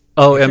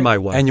 Oh, and my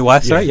wife. And your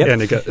wife, sorry, yeah.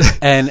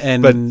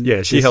 And but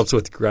yeah, she helps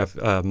with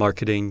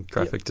marketing,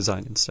 graphic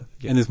design and stuff.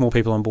 Yeah. And there's more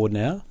people on board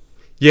now?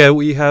 Yeah,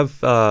 we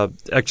have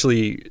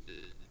actually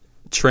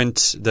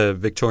Trent, the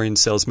Victorian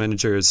sales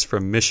manager, is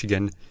from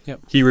Michigan. Yep.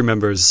 He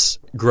remembers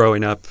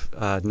growing up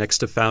next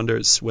to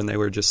Founders when they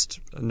were just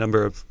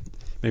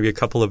maybe a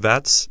couple of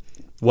vats,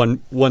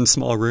 one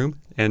small room,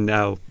 and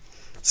now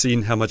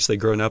seeing how much they've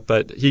grown up.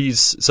 But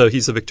he's a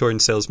Victorian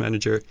sales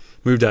manager,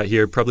 moved out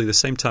here probably the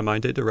same time I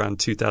did, around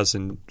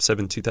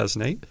 2007,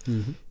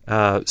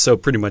 2008. So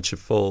pretty much a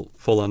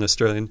full-on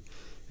Australian.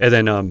 And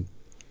then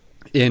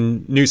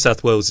in New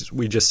South Wales,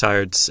 we just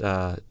hired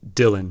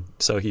Dylan,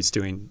 so he's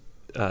doing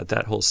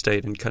that whole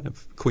state and kind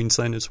of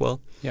Queensland as well.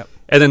 Yep.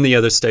 And then the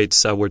other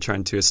states we're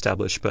trying to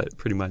establish, but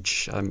pretty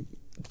much I'm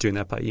doing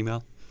that by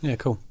email. Yeah,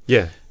 cool.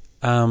 Yeah.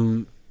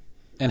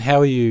 And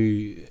how did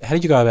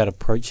you go about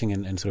approaching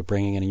and sort of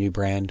bringing in a new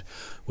brand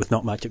with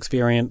not much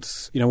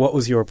experience? What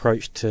was your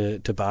approach to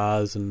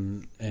bars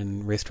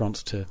and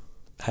restaurants to,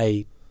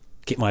 hey,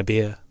 get my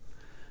beer?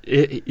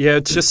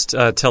 It's just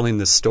telling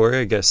the story,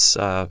 I guess.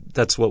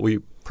 That's what we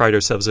pride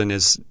ourselves in,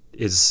 is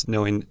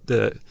knowing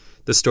the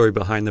story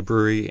behind the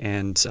brewery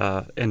and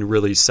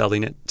really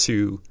selling it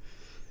to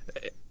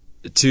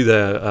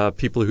the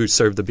people who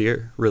serve the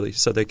beer, really,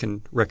 so they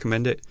can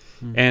recommend it.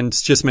 And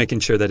just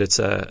making sure that it's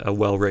a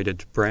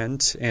well-rated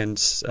brand and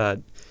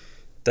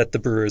that the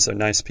brewers are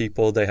nice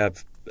people. They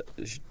have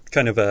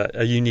kind of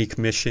a unique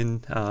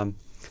mission.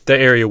 The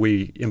area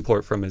we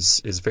import from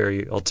is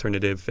very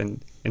alternative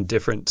and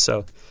different.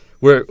 So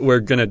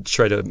we're going to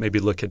try to maybe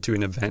look at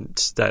doing an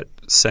event that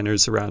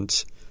centers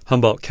around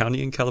Humboldt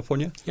County in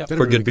California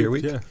for Good Beer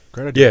Week. Yeah,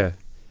 great idea. Yeah.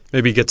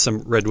 Maybe get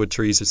some redwood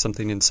trees or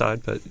something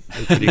inside, but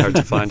they're pretty hard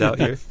to find out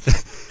here.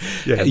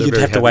 You'd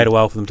have to wait a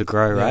while for them to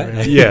grow,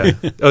 right? Yeah.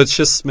 Oh, it's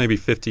just maybe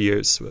 50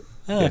 years. But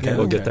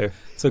we'll get there.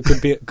 So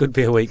Good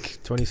Beer Week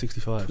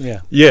 2065.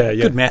 Yeah.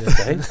 Good math,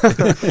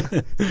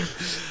 Dave.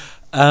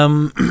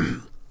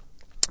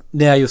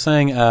 Now you're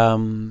saying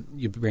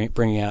you're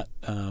bringing out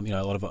a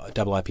lot of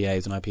double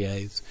IPAs and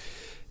IPAs.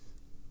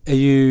 Are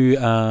you?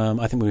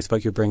 I think when we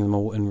spoke, you were bringing them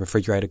all in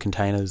refrigerated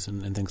containers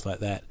and things like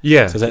that.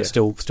 Yeah. So is that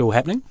still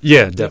happening?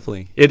 Yeah,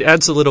 definitely. It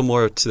adds a little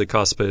more to the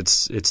cost, but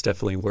it's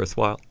definitely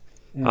worthwhile.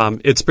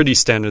 It's pretty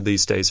standard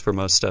these days for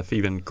most stuff,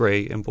 even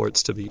grey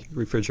imports, to be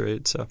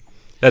refrigerated. So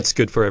that's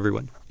good for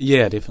everyone.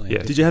 Yeah, definitely.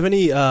 Yeah. Did you have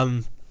any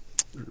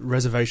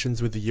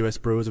reservations with the US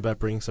brewers about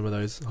bringing some of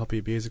those hoppy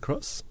beers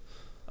across?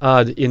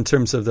 In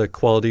terms of the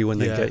quality when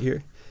they get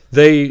here,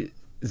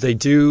 They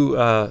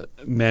do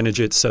manage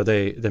it, so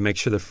they make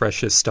sure the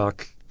freshest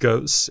stock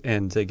goes,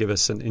 and they give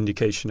us an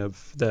indication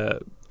of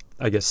the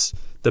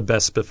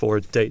best before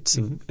dates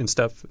and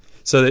stuff.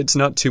 So it's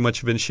not too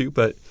much of an issue,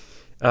 but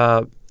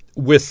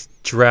with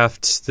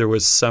draft there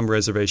was some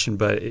reservation,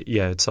 but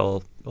it's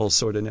all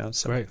sorted now.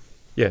 So great.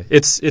 Yeah,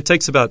 it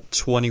takes about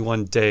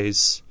 21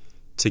 days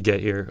to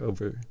get here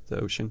over the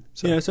ocean.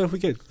 So so if we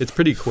get it's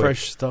pretty quick.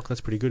 Fresh stock,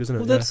 that's pretty good, isn't it?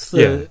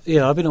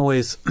 Well, I've been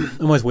always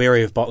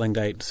wary of bottling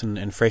dates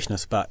and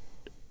freshness, but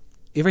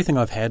everything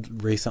I've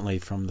had recently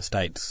from the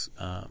States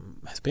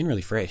has been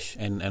really fresh,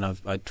 and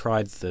I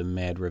tried the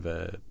Mad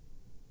River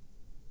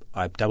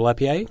double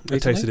IPA recently.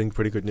 It tasted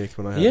pretty good, Nick,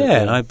 when I had it.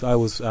 Yeah, and I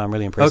was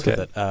really impressed with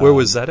it. Where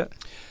was that at?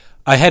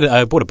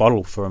 I bought a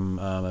bottle from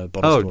a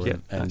bottle store,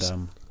 and nice.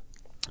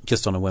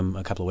 Just on a whim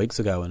a couple of weeks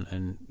ago,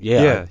 and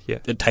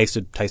it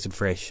tasted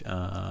fresh,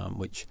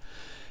 which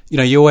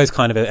you always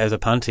kind of, as a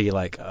punter, you're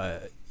like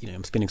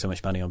I'm spending so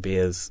much money on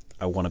beers.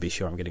 I want to be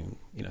sure I'm getting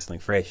something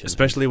fresh.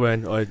 Especially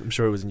when I'm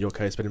sure it was in your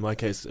case, but in my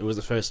case, it was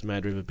the first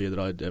Mad River beer that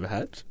I'd ever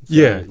had.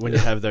 So when you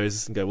have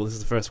those and go, well, this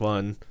is the first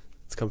one.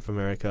 It's come from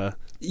America.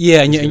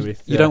 Yeah, and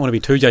you don't want to be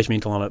too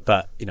judgmental on it,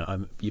 but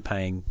you're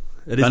paying.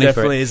 It is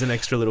definitely is an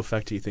extra little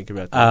factor you think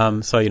about.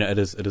 That. So it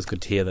is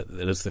good to hear that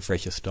it is the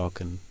freshest stock,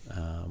 and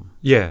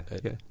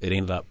it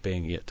ended up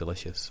being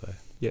delicious.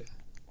 So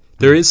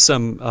there is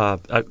some.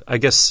 I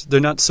guess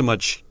they're not so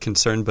much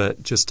concerned,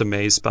 but just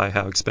amazed by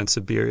how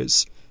expensive beer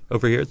is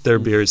over here. Their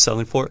beer is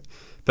selling for,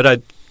 but I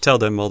tell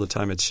them all the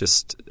time it's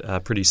just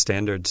pretty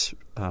standard.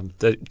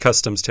 The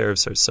customs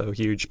tariffs are so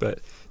huge,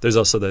 but there's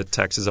also the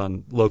taxes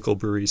on local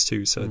breweries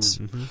too. So it's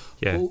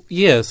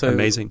so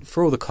amazing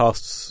for all the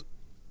costs.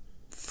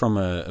 From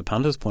a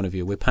punter's point of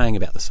view, we're paying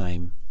about the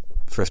same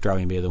for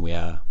Australian beer than we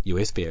are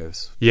US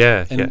beers.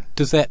 Yeah, and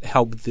does that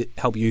help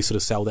you sort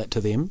of sell that to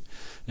them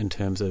in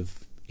terms of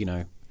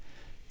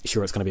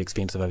sure it's going to be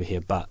expensive over here,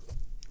 but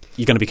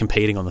you're going to be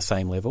competing on the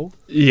same level?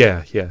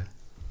 Yeah.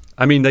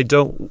 I mean, they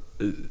don't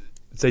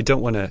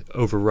want to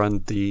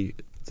overrun the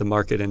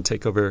market and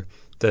take over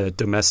the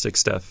domestic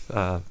stuff.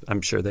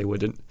 I'm sure they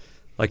wouldn't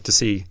like to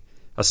see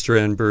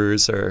Australian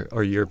brewers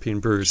or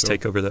European brewers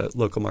take over the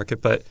local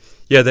market. But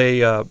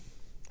they.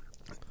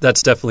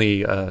 That's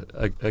definitely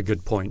a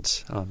good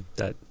point.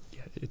 That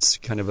it's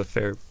kind of a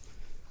fair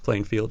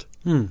playing field.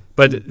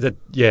 But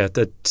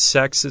the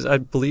taxes, I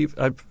believe,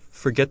 I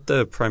forget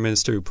the prime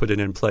minister who put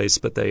it in place,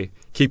 but they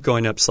keep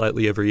going up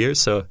slightly every year.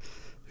 So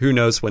who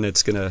knows when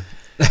it's going to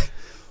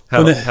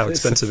how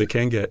expensive it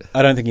can get.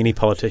 I don't think any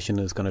politician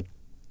is going to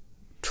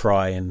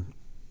try and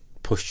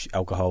push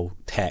alcohol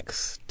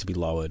tax to be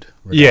lowered.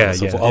 Of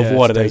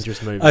what it is. I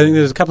think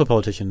there's a couple of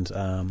politicians.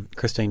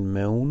 Christine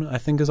Milne, I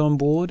think, is on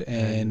board,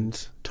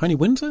 and Tony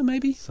Windsor,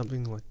 maybe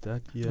something like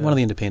that. Yeah, one of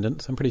the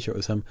independents. I'm pretty sure it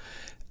was him.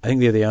 I think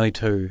they're the only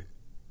two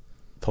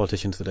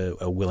politicians that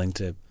are willing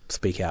to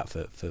speak out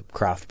for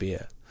craft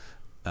beer.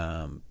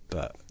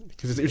 But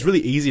because it's really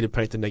easy to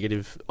paint the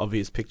negative,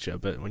 obvious picture,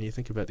 but when you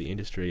think about the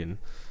industry and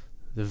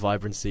the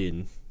vibrancy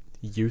and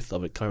youth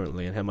of it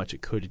currently, and how much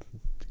it could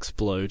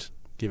explode.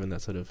 Given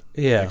that sort of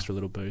extra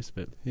little boost,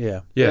 but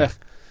it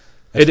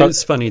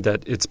is funny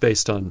that it's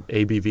based on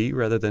ABV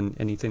rather than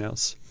anything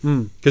else.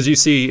 Because you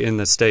see in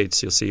the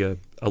States, you'll see a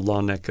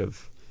long neck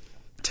of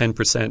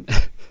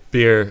 10%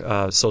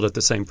 beer sold at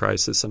the same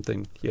price as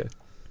something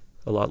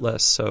a lot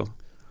less. So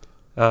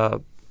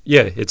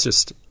it's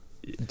just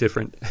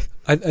different.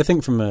 I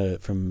think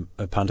from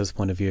a punter's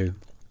point of view,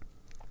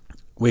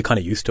 we're kind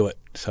of used to it.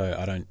 So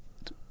I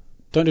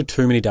don't do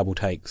too many double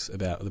takes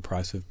about the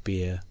price of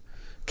beer.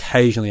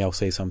 Occasionally I'll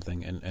see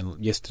something, and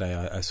yesterday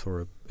I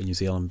saw a New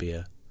Zealand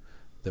beer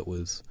that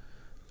was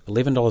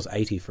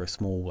 $11.80 for a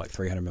small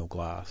 300ml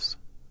glass,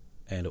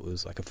 and it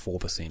was like a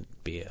 4%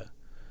 beer.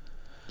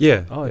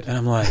 Yeah, and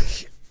I'm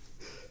like,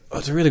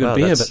 it's a really good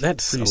beer, but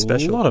that's a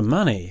special. lot of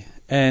money,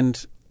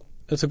 and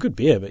it's a good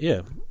beer, but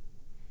it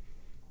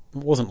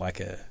wasn't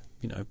like a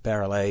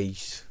barrel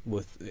aged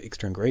with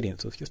extra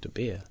ingredients. It was just a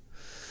beer.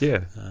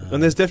 Yeah,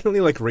 and there's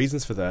definitely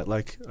reasons for that.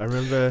 I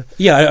remember.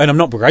 Yeah, and I'm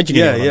not begrudging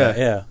anyone.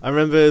 Yeah. I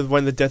remember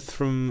when the Death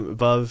from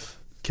Above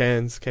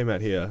cans came out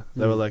here.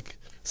 They were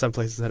some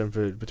places had them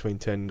for between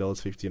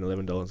 $10.50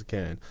 and $11 a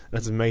can.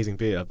 That's amazing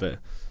beer, but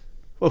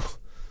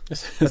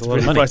that's a lot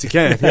of money. Price a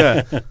can.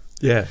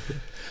 Yeah.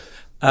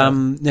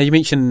 Now you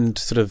mentioned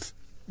sort of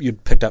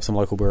you'd picked up some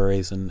local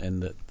breweries,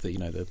 and that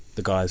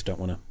the guys don't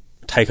want to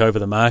take over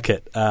the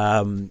market.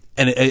 And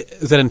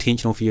is that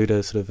intentional for you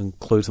to sort of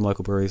include some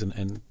local breweries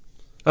and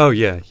Oh,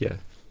 yeah.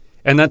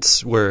 And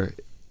that's where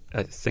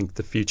I think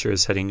the future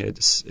is heading.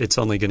 It's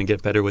only going to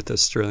get better with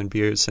Australian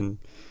beers, and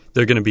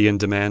they're going to be in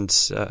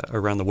demand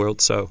around the world,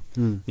 so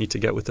need to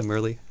get with them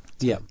early.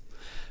 Yeah.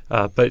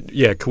 But,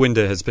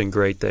 Kawinda has been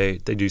great. They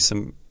do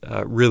some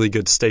really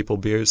good staple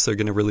beers. They're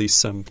going to release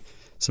some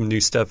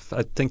new stuff.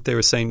 I think they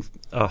were saying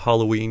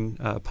Halloween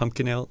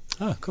pumpkin ale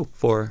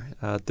for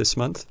this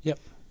month. Yep.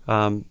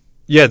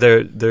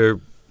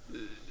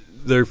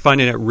 They're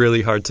finding it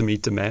really hard to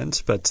meet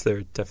demand, but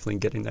they're definitely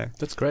getting there.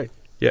 That's great.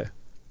 Yeah.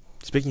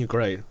 Speaking of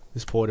great,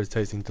 this porter is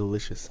tasting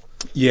delicious.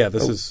 Yeah,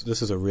 this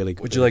is a really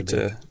good. Would you like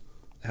to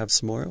have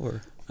some more,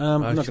 or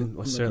I'm not going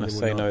to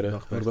say no to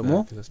a little bit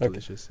more. That's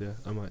delicious. Yeah,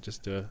 I might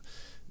just do.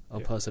 I'll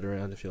pass it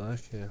around if you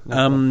like. Yeah.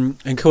 And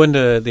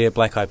Kawinda, their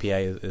black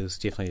IPA is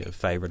definitely a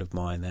favourite of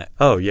mine.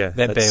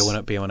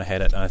 That beer when I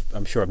had it.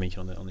 I'm sure I've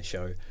mentioned on the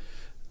show.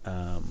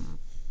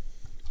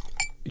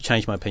 It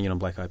changed my opinion on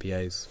black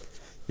IPAs.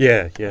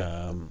 Yeah.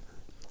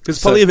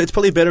 Because it's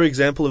probably a better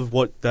example of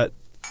what that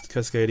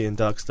Cascadian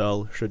dark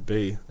style should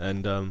be,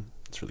 and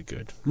it's really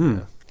good.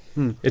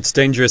 It's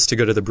dangerous to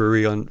go to the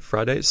brewery on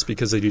Fridays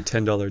because they do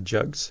 $10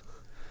 jugs.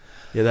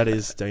 Yeah, that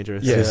is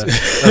dangerous. Yes.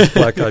 That's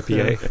black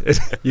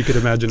IPA. You could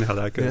imagine how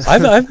that goes.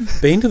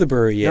 I've been to the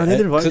brewery yet. No,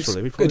 neither have I,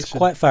 actually. It's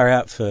quite far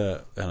out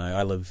for.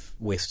 I live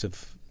west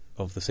of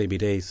the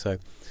CBD, so.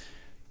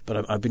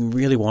 But I've been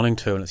really wanting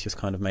to, and it's just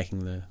kind of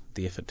making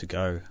the effort to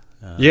go.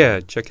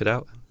 Check it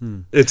out.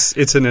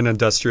 It's in an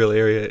industrial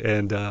area,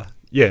 and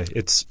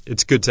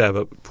it's good to have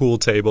a pool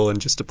table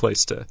and just a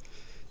place to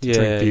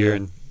drink beer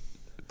and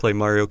play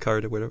Mario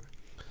Kart or whatever.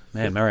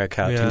 Man, Mario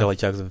Kart, $10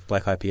 jugs of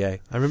black IPA.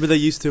 I remember they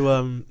used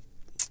to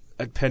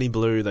at Penny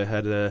Blue they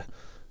had a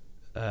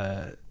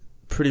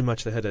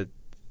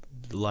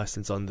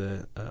license on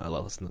the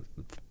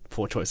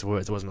poor choice of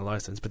words. It wasn't a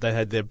license, but they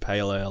had their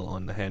pale ale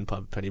on the hand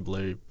pump Penny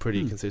Blue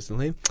pretty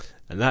consistently,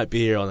 and that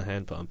beer on the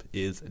hand pump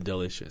is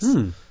delicious.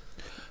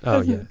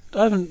 I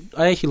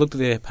actually looked at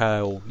their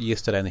pale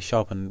yesterday in the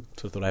shop and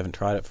sort of thought I haven't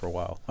tried it for a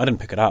while. I didn't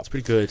pick it up. It's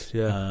pretty good.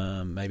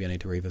 Yeah. Maybe I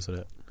need to revisit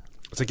it.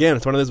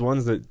 It's one of those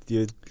ones that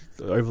you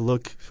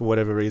overlook for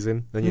whatever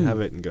reason. Then you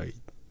have it and go,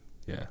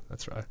 yeah,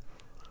 that's right.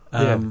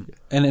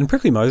 And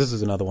Prickly Moses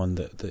is another one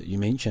that you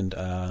mentioned.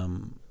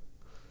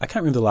 I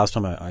can't remember the last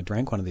time I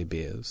drank one of their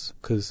beers,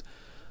 because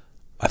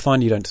I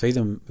find you don't see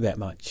them that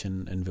much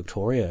in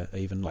Victoria,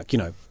 even. Like,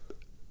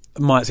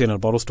 might see it in a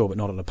bottle store, but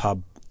not at a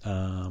pub.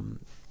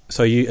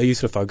 So are you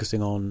sort of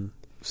focusing on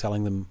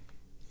selling them?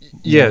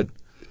 Yeah.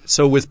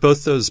 So with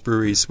both those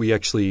breweries, we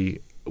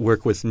actually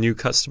work with new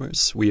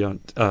customers. We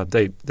don't.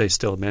 They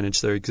still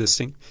manage their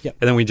existing. Yep.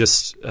 And then we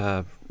just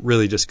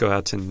really just go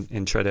out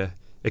and try to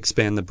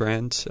expand the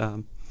brand.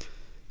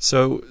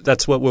 So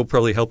that's what we'll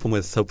probably help them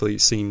with. Hopefully,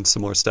 seeing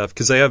some more stuff,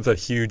 because they have a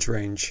huge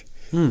range.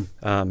 And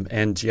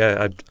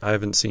I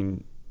haven't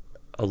seen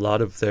a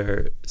lot of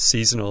their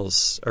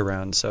seasonals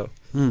around. So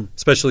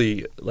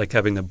especially like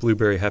having the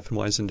blueberry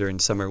Hefeweizen during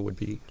summer would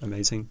be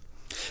amazing.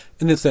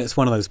 And that's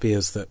one of those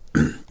beers that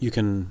you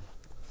can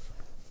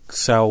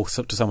sell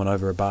to someone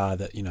over a bar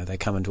that, they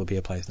come into a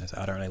beer place and they say,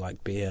 I don't really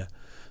like beer.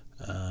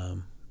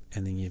 And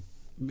then you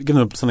give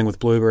them something with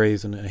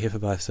blueberries and a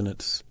Hefeweizen,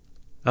 it's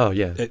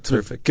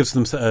perfect. Gives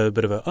them a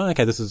bit of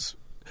this is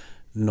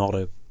not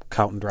a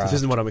Carlton draft. This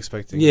isn't what I'm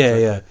expecting.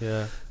 Yeah.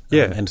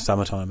 And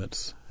summertime,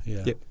 it's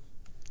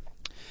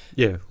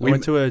Yeah. I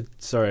went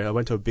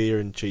to a beer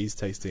and cheese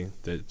tasting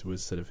that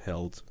was sort of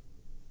held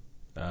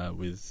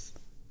with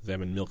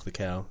them and Milk the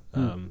Cow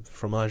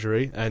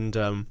fromagerie, and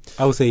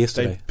I was there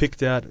yesterday. They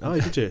picked out. Oh,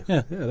 did you?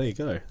 Yeah, there you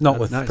go. Not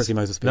with Prickly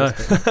Moses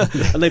beers. No,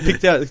 and they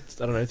picked out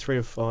 3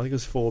 or 4. I think it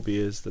was 4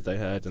 beers that they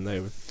had, and they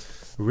were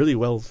really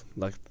well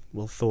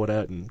thought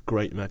out and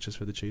great matches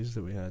for the cheeses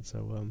that we had.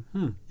 So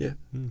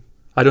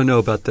I don't know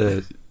about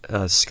the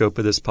scope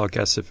of this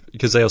podcast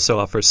because they also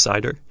offer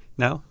cider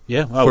now.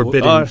 Yeah,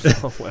 forbidden.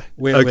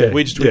 We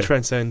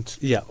transcend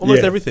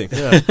almost everything.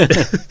 Yeah.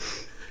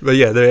 But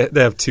yeah,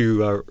 they have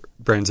 2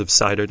 brands of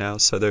cider now,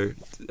 so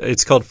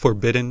it's called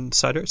Forbidden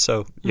Cider.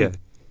 So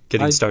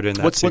getting started in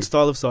that. What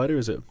style of cider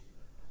is it?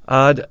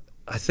 I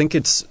think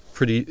it's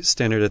pretty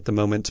standard at the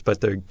moment,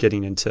 but they're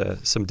getting into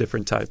some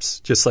different types,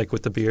 just like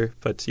with the beer.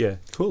 But yeah,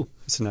 cool.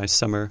 It's a nice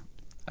summer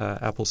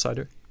apple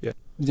cider. Yeah.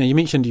 Now, you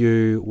mentioned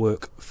you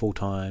work full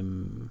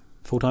time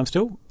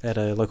still at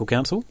a local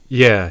council.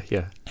 Yeah.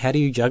 How do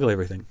you juggle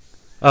everything?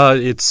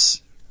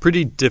 It's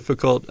pretty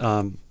difficult.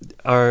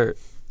 Our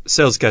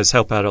sales guys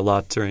help out a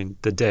lot during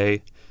the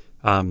day,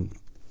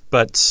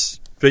 but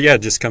yeah,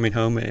 just coming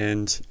home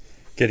and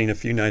getting a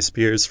few nice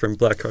beers from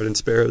Blackheart and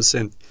Sparrows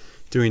and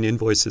doing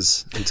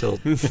invoices until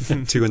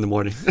 2 in the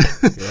morning.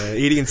 Yeah,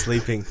 eating and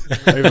sleeping,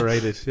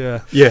 overrated.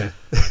 Yeah,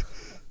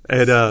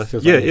 and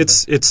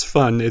it's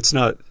fun. It's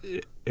not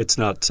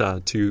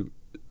too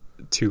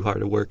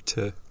hard of work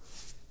to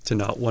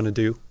not want to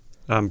do.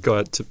 Go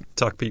out to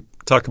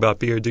talk about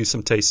beer, do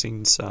some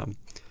tastings.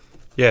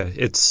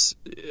 It's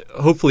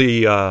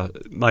hopefully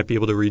might be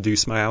able to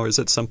reduce my hours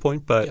at some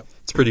point, but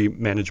it's pretty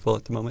manageable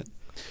at the moment.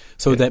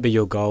 So would that be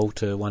your goal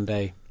to one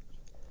day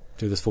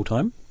do this full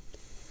time?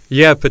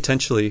 Yeah,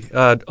 potentially.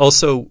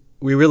 Also,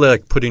 we really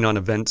like putting on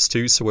events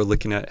too, so we're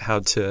looking at how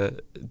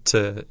to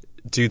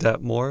do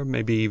that more.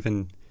 Maybe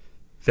even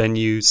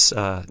venues.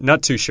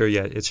 Not too sure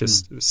yet. It's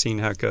just seeing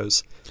how it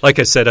goes. Like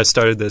I said, I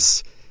started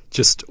this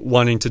just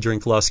wanting to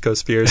drink Lost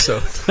Coast beer,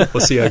 so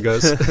we'll see how it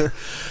goes.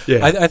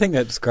 Yeah, I think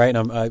that's great.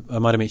 And I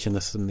might have mentioned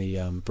this in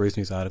the Brews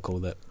News article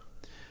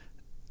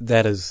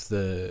that is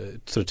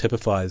the sort of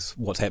typifies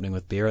what's happening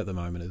with beer at the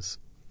moment. Is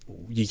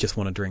you just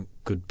want to drink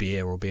good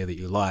beer or beer that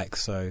you like,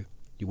 so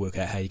you work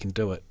out how you can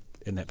do it,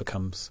 and that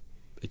becomes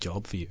a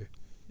job for you.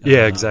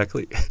 Yeah,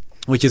 exactly.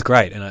 Which is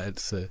great, and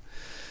it's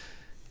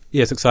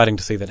exciting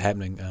to see that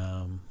happening.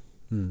 Are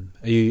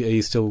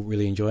you still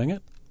really enjoying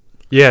it?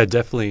 Yeah,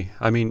 definitely.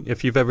 I mean,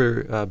 if you've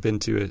ever been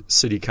to a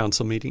city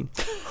council meeting,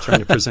 trying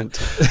to present,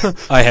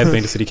 I have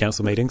been to city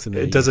council meetings, and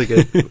it doesn't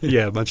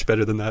get much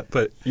better than that.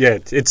 But yeah,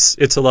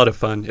 it's a lot of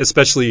fun,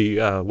 especially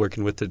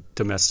working with the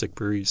domestic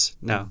breweries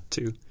now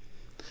too.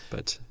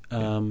 But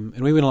and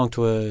I went along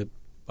to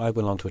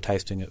a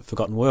tasting at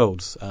Forgotten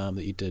Worlds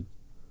that you did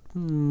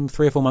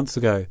 3 or 4 months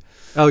ago.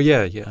 Oh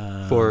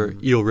yeah, for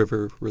Eel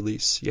River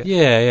release.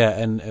 Yeah,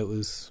 and it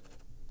was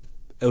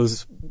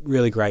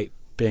really great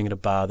being at a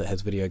bar that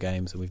has video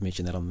games, and we've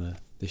mentioned that on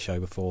the show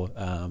before.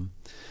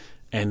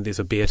 And there's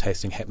a beer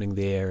tasting happening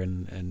there,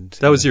 and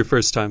that was your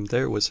first time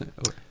there, wasn't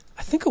it? Or?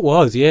 I think it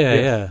was,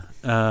 yeah.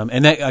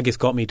 And that I guess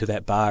got me to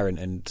that bar,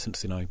 and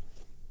since then I,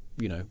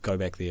 go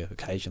back there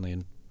occasionally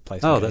and play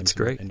some that's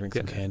great. And drink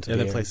some cans. Yeah,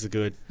 that place is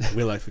good.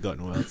 We like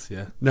Forgotten Wilds,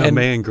 yeah. No,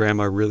 May and Graham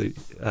are really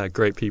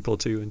great people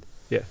too, and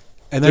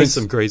and doing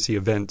some crazy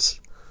events.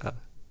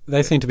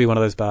 They seem to be one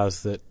of those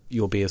bars that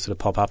your beers sort of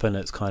pop up in.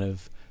 It's kind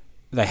of,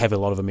 they have a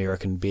lot of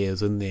American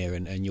beers in there,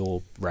 and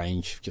your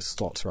range just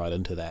slots right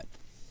into that.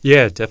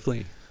 Yeah,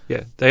 definitely.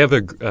 Yeah, they have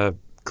a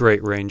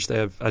great range.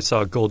 I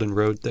saw Golden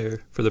Road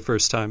there for the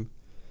first time.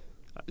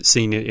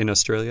 Seeing it in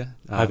Australia.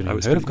 I haven't heard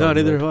of Golden Road.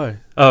 Neither have I.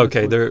 Oh,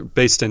 okay. They're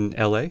based in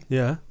LA.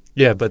 Yeah.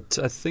 Yeah, but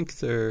I think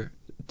they're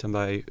done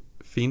by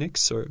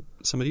Phoenix or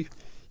somebody.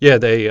 Yeah,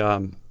 they.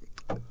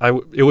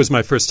 It was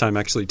my first time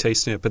actually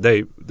tasting it, but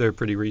they're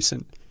pretty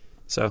recent.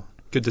 So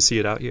good to see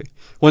it out here.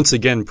 Once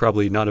again,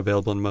 probably not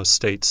available in most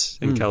states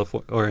in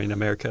California or in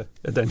America,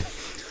 and then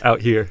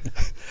out here.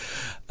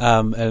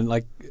 And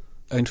like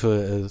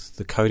into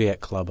the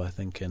Kodiak Club, I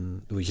think,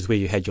 which is where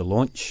you had your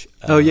launch.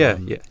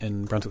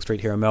 In Brunswick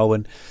Street here in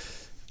Melbourne.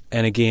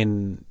 And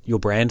again, your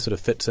brand sort of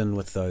fits in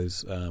with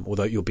those,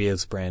 although your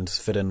beers brands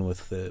fit in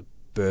with the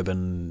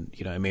bourbon,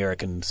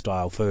 American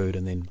style food,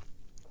 and then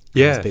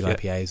big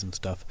IPAs and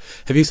stuff.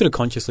 Have you sort of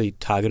consciously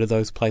targeted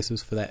those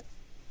places for that?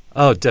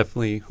 Oh,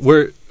 definitely.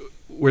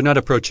 We're not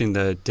approaching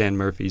the Dan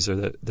Murphy's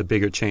or the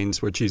bigger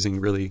chains. We're choosing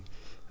really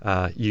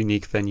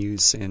unique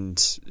venues and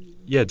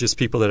just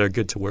people that are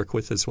good to work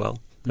with as well.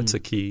 That's a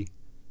key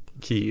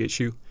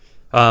issue.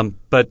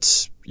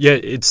 But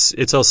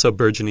it's also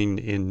burgeoning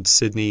in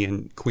Sydney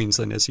and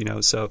Queensland, as you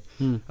know. So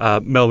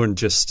Melbourne,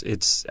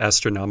 it's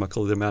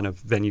astronomical, the amount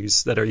of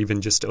venues that are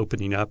even just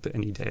opening up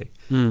any day.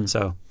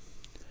 So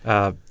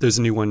there's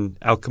a new one,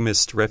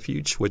 Alchemist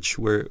Refuge, which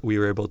we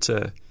were able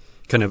to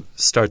kind of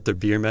start the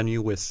beer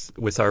menu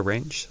with our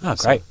range. Oh,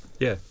 great. So,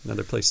 yeah,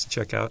 another place to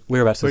check out.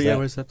 Whereabouts is that?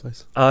 Where's that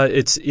place?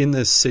 It's in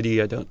the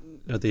city. I don't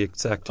know the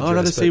exact address. Oh,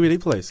 another CBD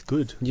place.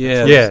 Good.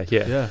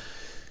 Yeah.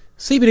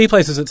 CBD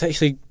places, it's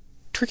actually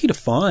tricky to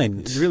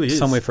find. It really is.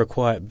 Somewhere for a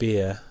quiet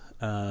beer.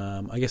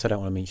 I guess I don't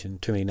want to mention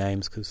too many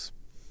names because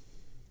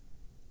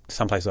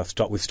some places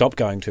we've stopped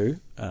going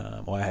to,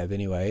 or I have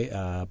anyway.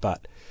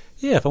 But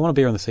if I want a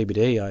beer on the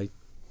CBD, I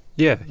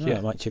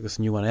might check this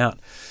new one out.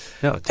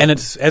 No, and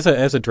it's as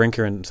a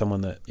drinker and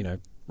someone that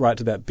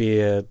writes about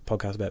beer,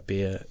 podcasts about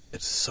beer.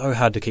 It's so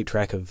hard to keep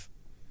track of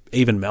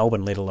even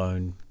Melbourne, let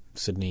alone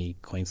Sydney,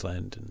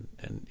 Queensland,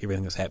 and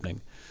everything that's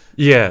happening.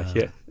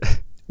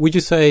 Would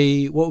you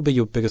say what would be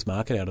your biggest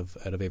market out of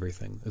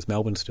everything? Is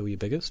Melbourne still your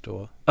biggest,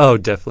 or? Oh,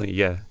 definitely.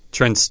 Yeah,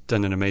 Trent's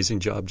done an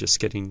amazing job just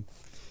getting.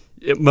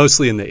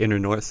 Mostly in the inner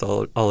north,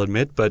 I'll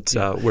admit, but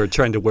we're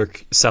trying to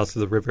work south of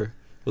the river.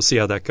 We'll see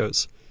how that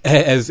goes.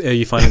 Are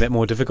you finding that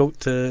more difficult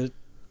to?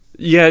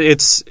 Yeah,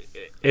 it's.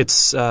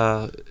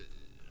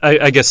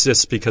 I guess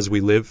just because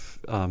we live,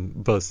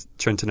 both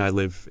Trent and I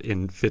live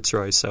in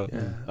Fitzroy, so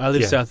I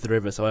live south of the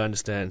river, so I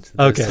understand.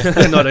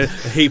 Okay, not a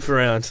heap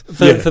around.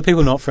 For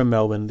people not from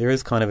Melbourne, there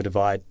is kind of a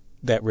divide,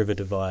 that river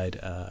divide,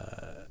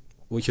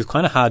 which is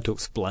kind of hard to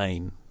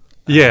explain.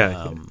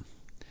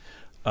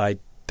 I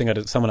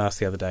think someone asked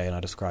the other day, and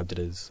I described it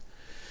as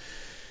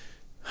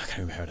I can't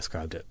remember how I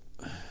described it.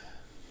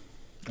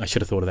 I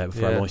should have thought of that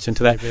before I launched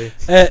into that.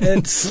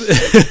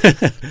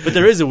 But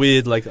there is a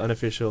weird,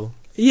 unofficial.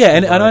 Yeah,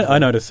 and I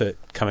notice it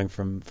coming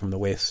from the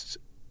west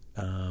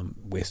and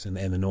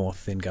the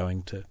north, then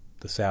going to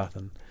the south,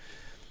 and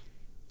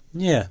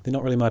they're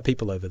not really my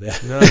people over there.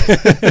 No.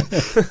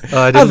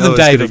 Other than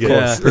Dave, of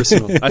course.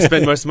 Personal. I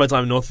spend most of my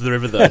time north of the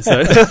river, though.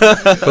 So.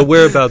 But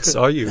whereabouts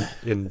are you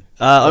in?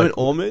 I'm in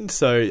Ormond,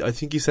 so I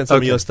think you sent some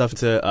of your stuff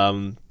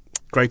to.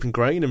 Grape and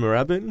Grain in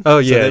Moorabbin. Oh,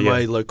 yeah. So they're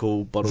my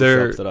local bottle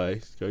shop that I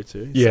go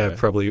to. Yeah,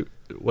 probably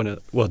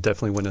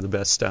definitely one of the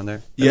best down there.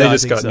 And yeah, they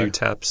just got new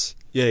taps.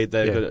 Yeah,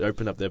 they've got to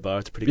open up their bar.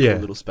 It's a pretty cool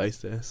little space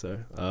there. So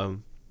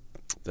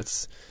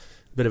that's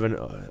a bit of an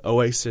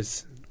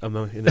oasis in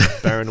a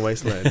barren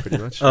wasteland, pretty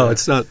much.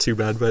 It's not too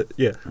bad, but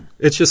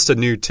it's just a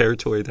new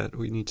territory that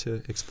we need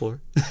to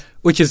explore.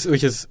 Which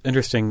is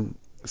interesting,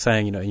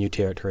 saying a new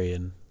territory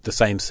in the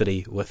same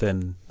city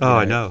within.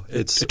 I know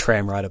it's a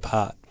tram ride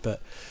apart. But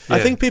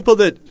I think people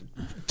that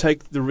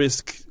take the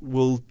risk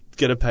will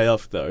get a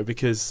payoff, though,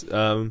 because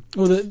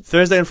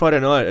Thursday and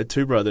Friday night at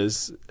Two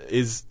Brothers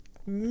is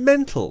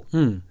mental.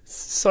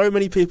 So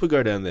many people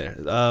go down there.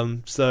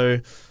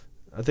 So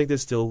I think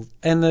there's still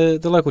and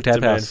the local tap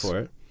demand house for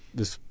it.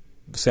 This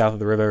south of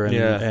the river,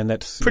 and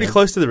that's pretty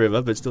close to the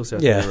river, but still south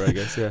of the river, I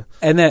guess. Yeah,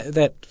 and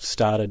that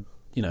started.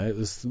 It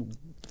was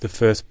the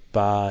first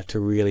bar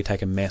to really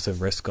take a massive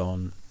risk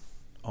on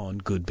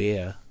good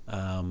beer.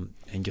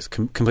 And just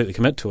completely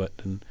commit to it.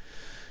 And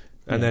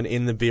then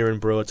in the Beer and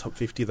Brewer Top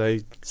 50,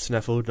 they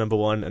snaffled number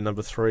 1 and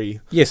number 3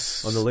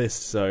 on the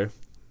list. So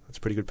that's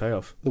a pretty good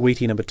payoff. The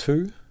Wheatie number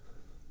 2.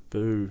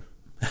 Boo.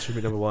 It should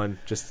be number 1.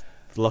 Just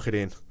lock it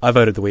in. I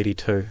voted the Wheatie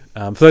too.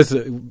 For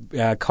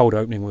those cold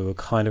opening we were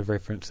kind of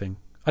referencing.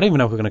 I don't even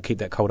know if we're going to keep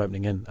that cold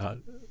opening in.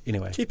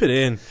 Anyway. Keep it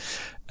in.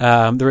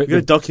 We're going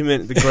to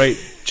document the great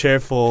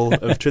chair fall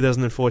of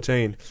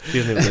 2014. If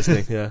you're even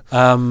listening,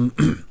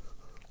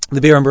 The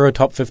Beer and Brewer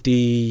Top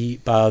 50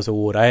 Bars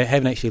Award. I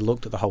haven't actually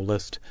looked at the whole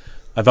list,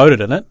 I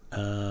voted in it.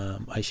 I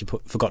actually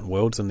put Forgotten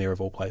Worlds in there of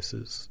all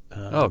places.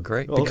 Oh,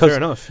 great! Well, fair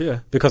enough. Yeah,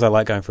 because I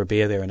like going for a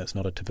beer there, and it's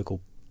not a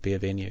typical beer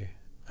venue.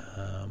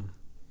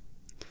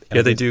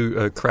 They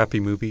do crappy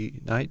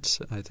movie nights,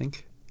 I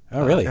think.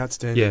 Oh, really?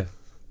 Outstanding. Yeah,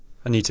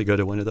 I need to go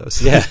to one of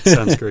those. Yeah,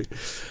 sounds great.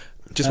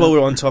 Just while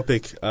we're on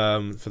topic,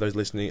 for those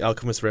listening,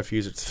 Alchemist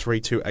Refuge, it's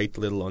 328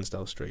 Little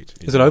Lonsdale Street.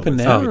 Is it open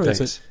now? Oh,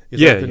 is it?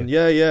 Open?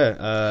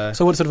 Yeah.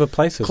 So what sort of a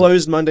place is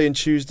closed Monday and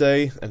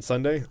Tuesday and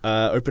Sunday.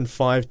 Open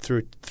 5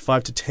 to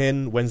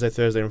 10, Wednesday,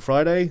 Thursday and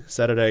Friday.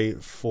 Saturday,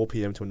 4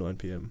 p.m. to 9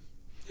 p.m.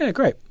 Yeah,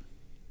 great.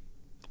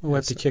 We'll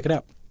have to check it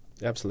out.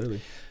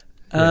 Absolutely.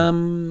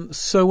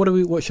 So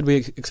what should we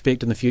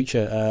expect in the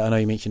future? I know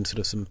you mentioned sort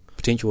of some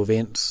potential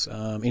events.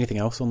 Anything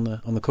else on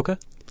the cooker?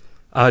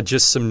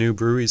 Just some new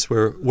breweries.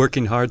 We're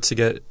working hard to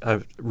get. I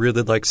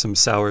really like some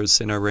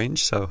sours in our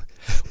range. So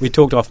we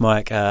talked off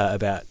mic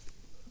about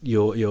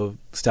you're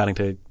starting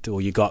to,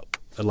 or you got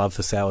a love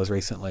for sours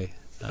recently.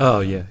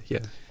 Yeah.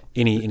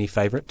 Any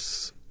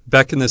favourites?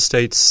 Back in the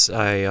States,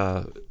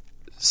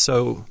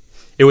 so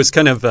it was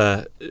kind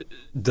of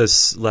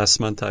this last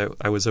month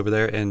I was over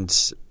there, and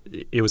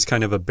it was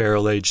kind of a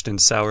barrel aged and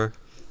sour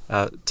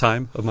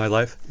time of my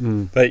life.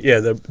 But yeah,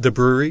 the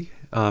brewery.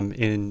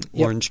 In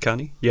Orange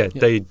County.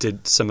 They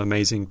did some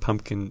amazing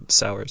pumpkin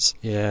sours.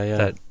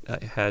 That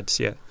I had.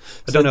 Yeah.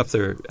 I don't know if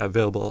they're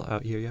available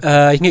out here yet.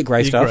 You can get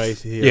Grey Stuff.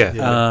 Of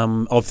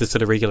the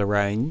sort of regular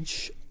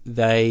range.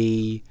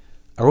 They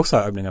are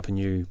also opening up a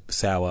new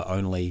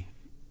sour-only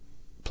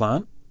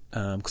plant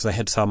because they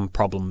had some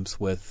problems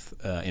with,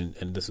 and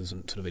this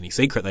isn't sort of any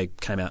secret, they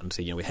came out and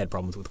said, we had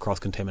problems with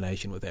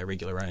cross-contamination with our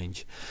regular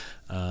range.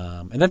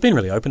 And they've been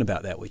really open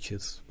about that, which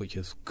is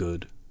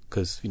good.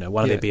 Because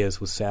one of their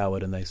beers was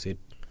soured, and they said,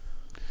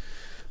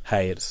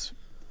 "Hey, it's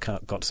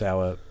got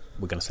sour.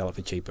 We're going to sell it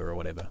for cheaper or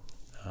whatever."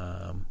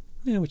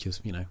 Which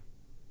is you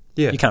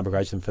can't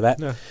begrudge them for that.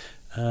 No.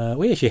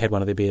 We actually had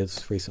one of their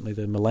beers recently,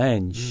 the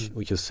Melange,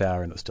 which was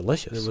sour and it was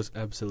delicious. It was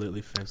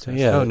absolutely fantastic.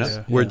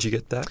 So, Where'd you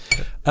get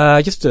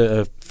that? Just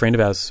a friend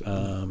of ours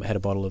had a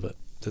bottle of it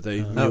that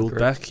they milled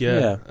back.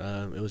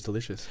 It was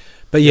delicious.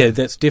 But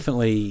that's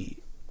definitely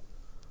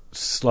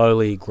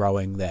slowly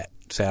growing that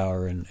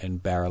sour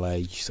and barrel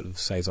aged sort of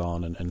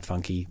saison and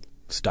funky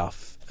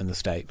stuff in the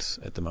States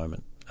at the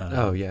moment.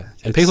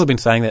 And people have been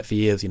saying that for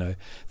years. The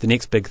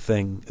next big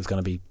thing is going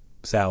to be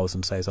sours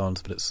and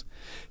saisons, but it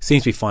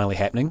seems to be finally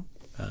happening.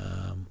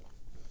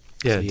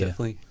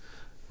 Definitely.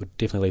 Would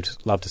definitely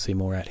love to see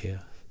more out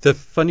here. The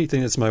funny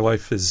thing is, my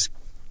wife is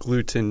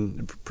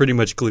pretty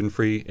much gluten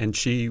free, and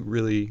she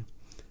really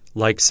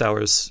likes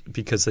sours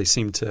because they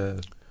seem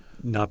to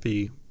not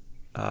be.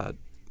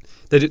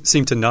 They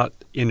seem to not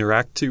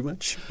interact too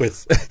much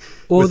with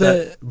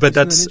that. But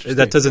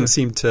that doesn't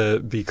seem to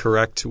be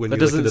correct when you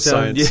look at the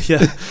science.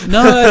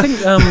 No, I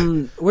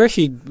think we're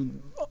actually...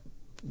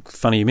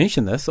 Funny you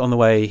mentioned this. On the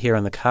way here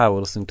in the car, we're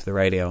listening to the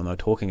radio and they were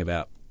talking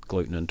about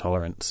gluten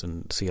intolerance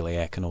and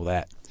celiac and all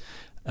that.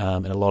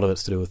 And a lot of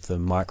it's to do with the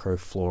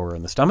microflora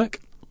in the stomach.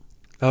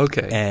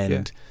 Okay.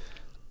 And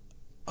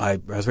I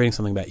was reading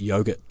something about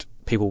yogurt.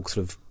 People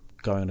sort of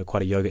going into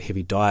quite a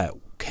yogurt-heavy diet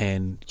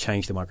can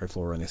change the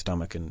microflora in their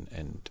stomach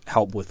and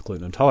help with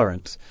gluten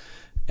intolerance.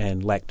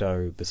 And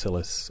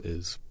lactobacillus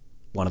is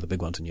one of the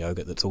big ones in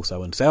yogurt that's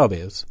also in sour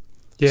beers.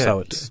 Yeah. So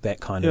it's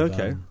that kind of...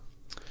 Okay.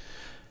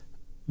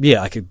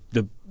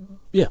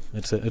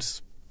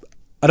 It's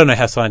I don't know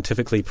how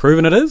scientifically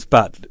proven it is,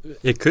 but...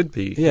 It could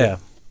be. Yeah.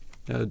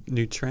 A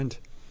new trend.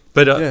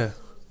 But...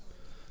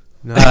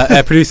 No.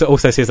 Our producer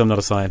also says I'm not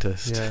a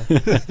scientist. Yeah.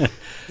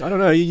 I don't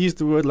know. You used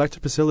the word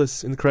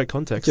lactobacillus in the correct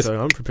context,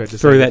 so I'm prepared to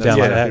throw that down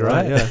like that,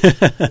 right?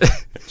 Yeah.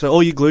 So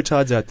all you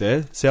glutards out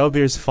there, sour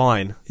beer is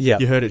fine. Yeah.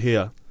 You heard it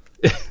here.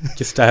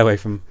 Just stay away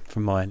from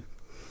mine.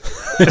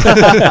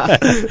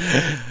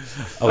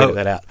 I'll edit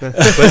that out.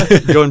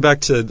 But going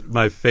back to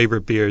my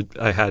favorite beer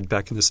I had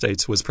back in the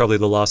States was probably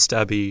the Lost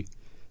Abbey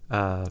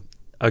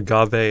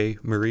Agave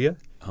Maria.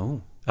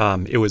 Oh.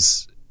 It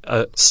was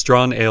a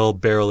strong ale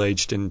barrel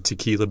aged in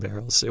tequila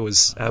barrels. It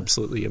was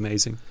absolutely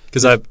amazing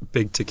because I'm a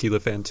big tequila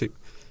fan too.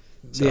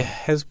 So. There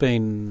has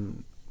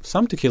been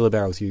some tequila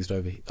barrels used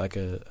over, like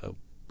a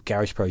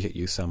garage project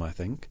used some, I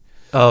think.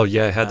 Oh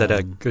yeah, I had that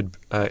at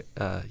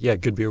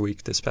Good Beer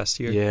Week this past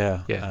year.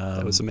 Yeah,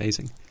 that was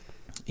amazing.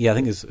 Yeah, I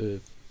think there's.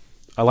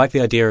 I like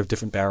the idea of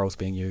different barrels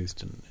being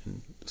used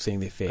and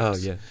seeing the effects. Oh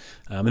yeah,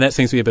 and that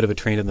seems to be a bit of a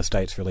trend in the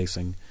States,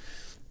 releasing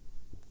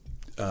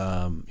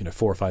 4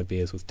 or 5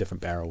 beers with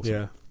different barrels.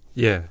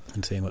 Yeah,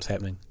 and seeing what's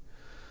happening.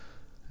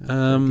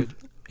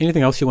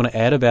 Anything else you want to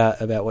add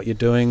about what you're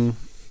doing?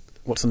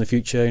 What's in the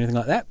future? Anything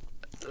like that?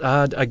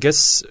 I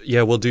guess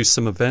we'll do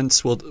some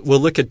events. We'll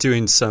look at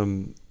doing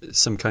some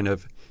kind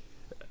of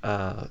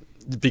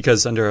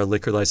because under our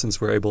liquor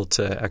license we're able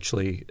to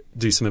actually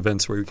do some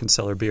events where we can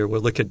sell our beer.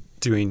 We'll look at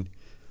doing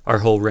our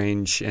whole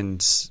range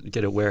and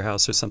get a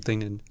warehouse or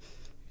something and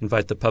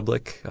invite the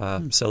public,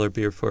 sell our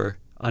beer for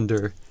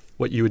under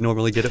what you would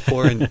normally get it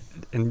for, and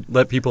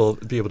let people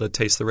be able to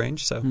taste the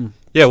range. So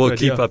we'll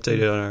keep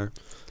updated on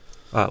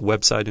our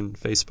website and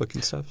Facebook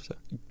and stuff. So.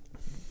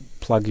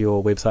 plug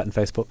your website and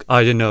Facebook?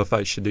 I didn't know if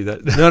I should do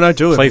that. No,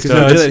 do it. Please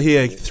because do it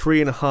here.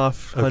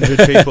 3,500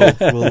 people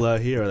will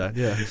hear that.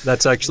 Yeah,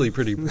 that's actually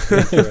pretty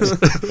interesting.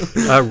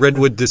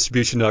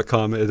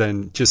 Redwooddistribution.com, and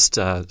then just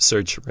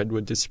search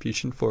Redwood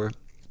Distribution for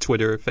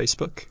Twitter or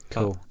Facebook.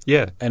 Cool.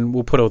 Yeah. And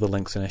we'll put all the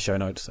links in our show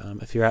notes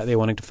if you're out there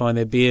wanting to find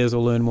their beers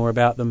or learn more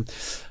about them.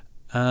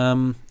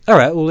 All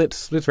right, well,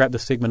 let's wrap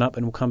this segment up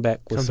and we'll come back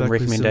with some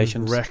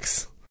recommendations. With some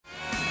Rex.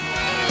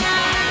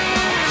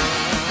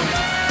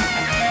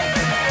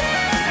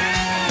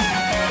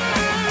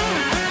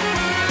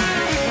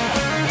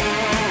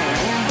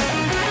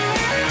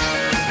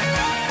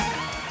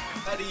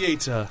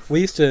 Gladiator.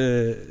 We used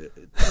to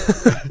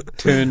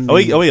turn... Are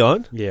we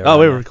on? Yeah. Oh,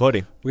 we're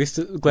recording. We used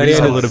to... We just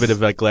had a little bit of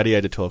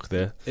Gladiator talk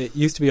there. It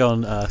used to be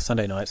on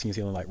Sunday nights in New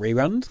Zealand, like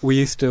reruns. We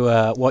used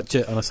to watch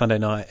it on a Sunday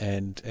night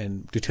and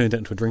we turned it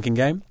into a drinking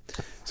game.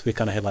 So we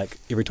kind of had like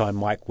every time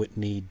Mike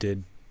Whitney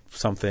did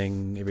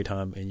something, every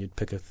time, and you'd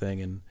pick a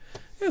thing, and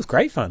it was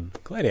great fun.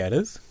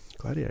 Gladiators.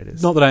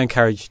 Not that I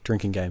encourage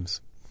drinking games.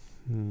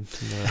 No.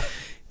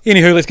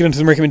 Anywho, let's get into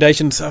some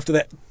recommendations after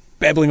that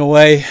babbling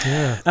away.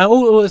 Yeah.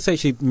 Let's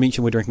actually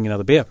mention we're drinking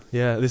another beer.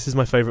 Yeah, this is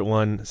my favourite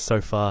one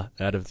so far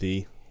out of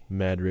the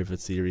Mad River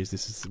series.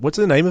 This is, what's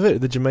the name of it?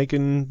 The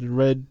Jamaican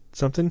Red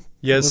something?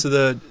 Yeah,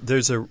 so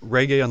there's a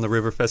Reggae on the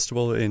River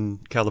festival in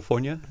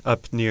California,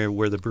 up near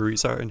where the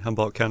breweries are in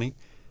Humboldt County.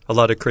 A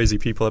lot of crazy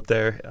people up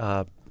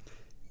there.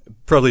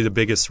 Probably the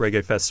biggest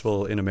reggae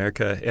festival in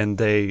America, and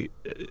they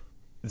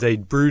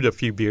brewed a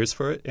few beers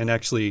for it, and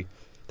actually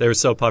they were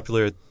so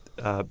popular.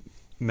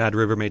 Mad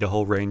River made a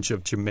whole range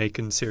of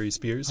Jamaican series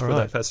beers for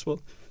that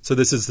festival. So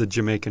this is the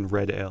Jamaican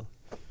Red Ale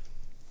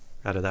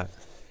out of that.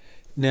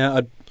 Now,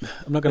 I'm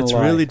not going to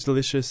lie. It's really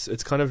delicious.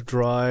 It's kind of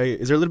dry.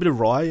 Is there a little bit of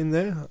rye in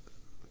there?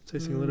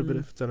 Tasting a little bit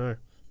of, don't know.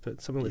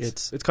 But something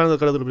it's kind of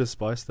got a little bit of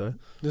spice, though.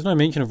 There's no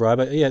mention of rye,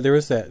 but yeah, there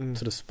is that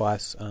sort of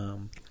spice.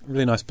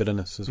 Really nice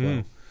bitterness as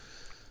well.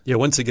 Yeah,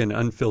 once again,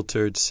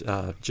 unfiltered,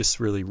 just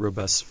really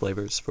robust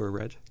flavors for a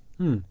red.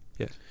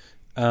 Yeah.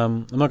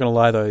 I'm not going to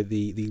lie, though,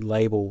 the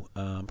label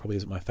probably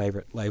isn't my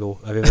favourite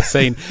label I've ever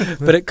seen,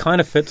 but it kind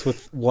of fits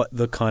with what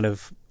the kind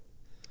of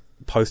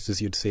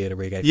posters you'd see at a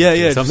reggae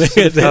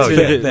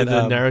festival.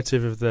 The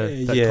narrative of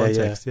that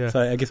context. Yeah. So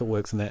I guess it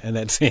works in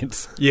that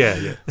sense.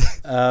 Yeah.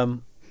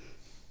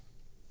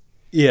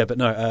 Yeah, but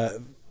no,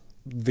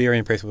 very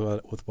impressed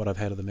with what I've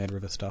had of the Mad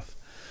River stuff.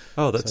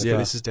 Oh, that's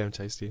this is damn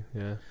tasty.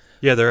 Yeah.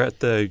 Yeah, they're at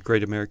the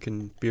Great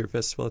American Beer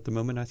Festival at the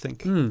moment, I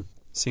think.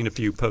 Seen a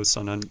few posts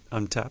on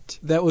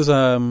Untappd. That was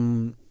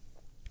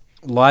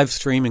live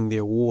streaming the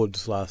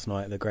awards last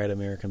night. The Great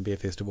American Beer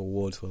Festival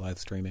awards were live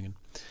streaming.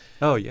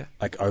 Oh, yeah.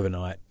 Like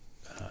overnight.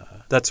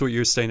 That's what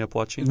you're staying up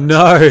watching?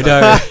 No.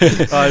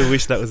 I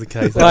wish that was the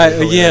case. I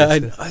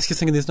was just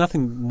thinking there's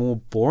nothing more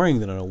boring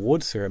than an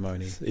award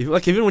ceremony.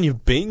 Even when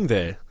you've been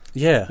there.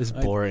 Yeah. It's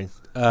boring.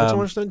 What's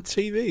watched on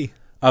TV?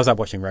 I was up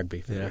watching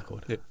rugby for the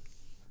record. Yeah.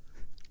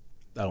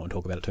 I don't want to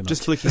talk about it too much.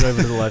 Just flicking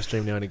over to the live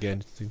stream now and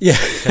again to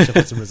catch up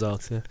with some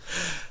results. Yeah.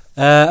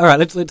 All right,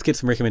 let's get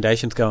some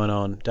recommendations going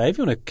on. Dave,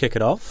 you want to kick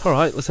it off? All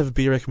right, let's have a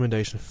beer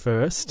recommendation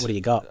first. What do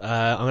you got?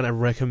 I'm going to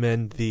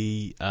recommend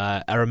the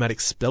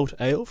Aromatic Spelt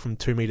Ale from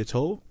 2 Metre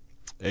Tall.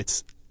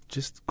 It's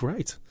just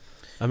great.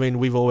 I mean,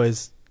 we've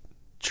always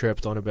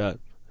chirped on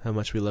about how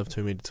much we love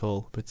 2 Metre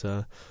Tall, but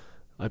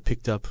I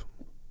picked up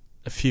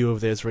a few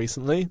of theirs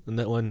recently, and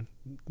that one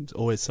is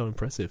always so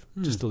impressive.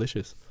 Just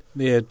delicious.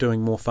 They're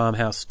doing more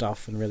farmhouse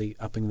stuff and really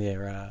upping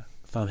their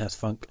farmhouse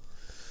funk.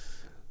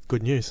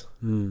 Good news.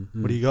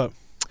 What do you got?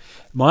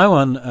 My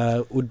one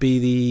would be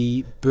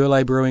the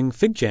Burley Brewing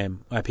Fig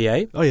Jam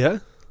IPA. Oh, yeah?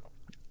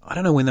 I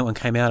don't know when that one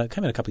came out. It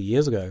came out a couple of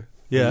years ago.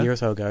 Yeah. A year or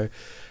so ago.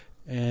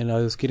 And I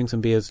was getting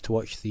some beers to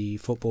watch the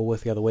football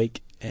with the other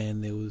week,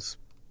 and there was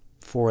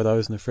 4 of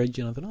those in the fridge,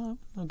 and I thought,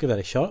 I'll give that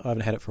a shot. I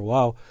haven't had it for a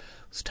while.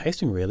 It's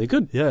tasting really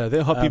good. Yeah,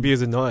 their hoppy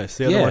beers are nice.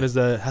 The other one is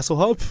the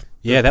Hasselhoff.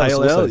 Yeah, that was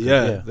also good.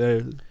 Yeah,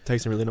 they're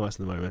tasting really nice at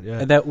the moment. Yeah,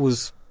 and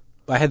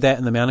I had that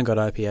in the Mountain Goat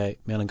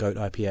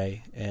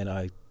IPA, and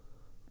I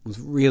was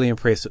really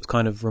impressed. It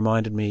kind of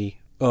reminded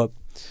me.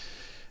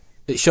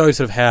 It shows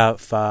sort of how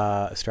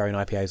far Australian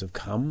IPAs have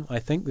come. I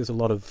think there's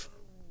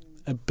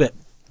a bit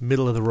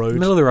middle of the road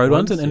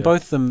ones, and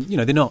both of them,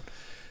 they're not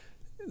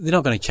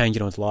going to change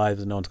anyone's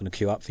lives, and no one's going to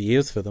queue up for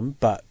years for them,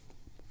 but.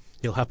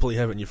 You'll happily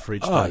have it in your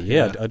fridge. Oh,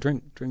 yeah. I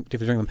definitely drink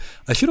them.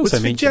 I should also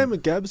mention... Was Fig Jam a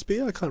Gabs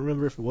beer? I can't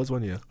remember if it was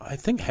one year. I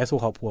think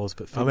Hasselhoff was,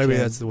 but Fig maybe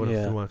Jam, that's the one.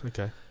 Yeah. The one.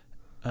 Okay.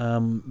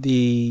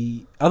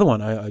 The other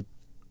one I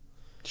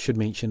should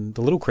mention,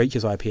 the Little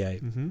Creatures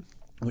IPA,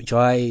 which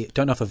I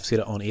don't know if I've said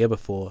it on air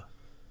before.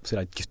 Said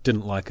I just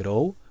didn't like it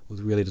all.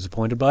 Was really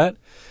disappointed by it.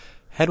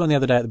 Had one the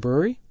other day at the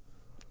brewery.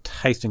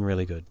 Tasting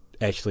really good.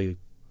 Actually,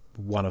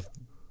 one of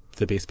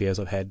the best beers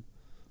I've had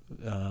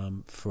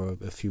for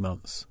a few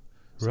months.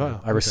 So right.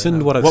 I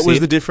rescind what I've said. What was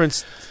the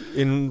difference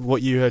in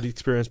what you had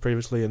experienced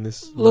previously and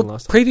this one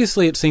last time?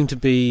 Previously it seemed to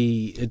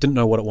be... It didn't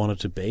know what it wanted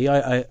to be.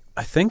 I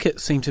think it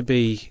seemed to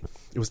be...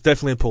 It was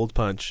definitely a pulled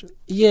punch.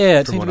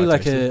 Yeah, it seemed to be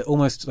like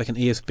almost like an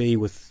ESB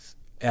with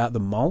out the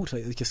malt.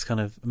 It's just kind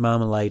of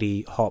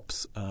marmalade-y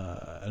hops,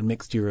 a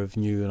mixture of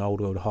new and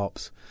old world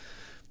hops,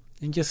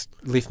 and just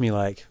left me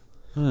like,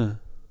 I'm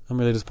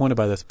really disappointed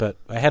by this. But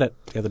I had it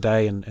the other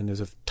day, and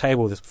there's a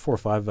table. There's 4 or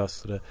 5 of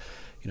us that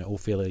are, all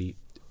fairly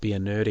beer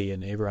nerdy,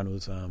 and everyone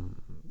was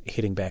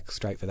heading back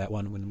straight for that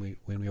one when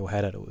we all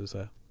had it. It was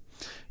a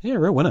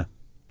real winner.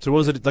 So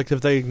was it like,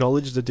 have they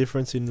acknowledged the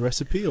difference in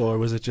recipe, or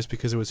was it just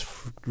because it was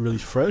really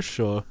fresh?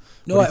 Or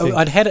no,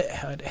 I'd had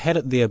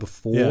it there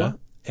before,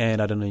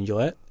 and I didn't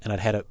enjoy it, and I'd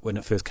had it when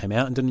it first came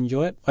out and didn't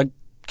enjoy it. I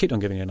kept on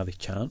giving it another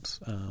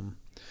chance.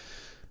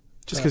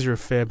 Just because you're a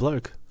fair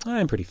bloke. I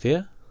am pretty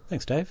fair.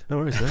 Thanks, Dave. No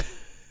worries, man.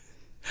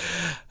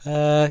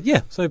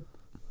 So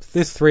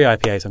there's 3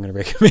 IPAs I'm going to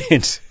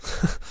recommend.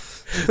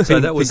 So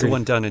that was the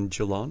one down in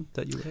Geelong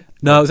that you were at?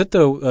 No, it was at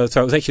the. It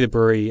was actually the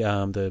brewery,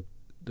 the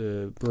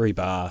brewery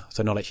bar.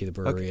 So not actually the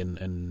brewery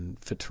in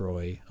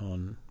Fitzroy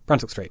on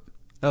Brunswick Street.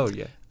 Oh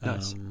yeah,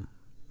 nice.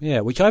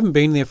 Which I haven't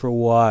been there for a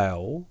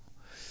while.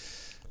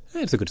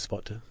 It's a good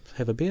spot to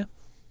have a beer.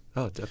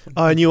 Oh, definitely.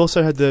 Oh, and you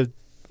also had the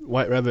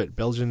White Rabbit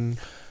Belgian.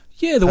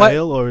 Yeah, the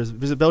Pale, or is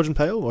it Belgian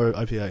Pale or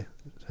IPA?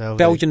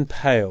 Belgian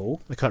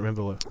Pale. I can't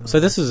remember what. So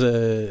this is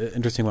a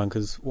interesting one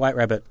because White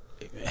Rabbit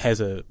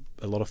has a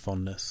lot of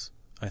fondness,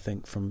 I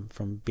think, from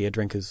beer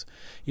drinkers.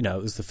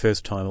 It was the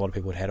first time a lot of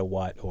people had had a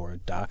white or a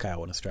dark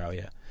ale in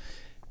Australia,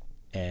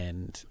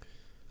 and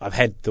I've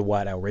had the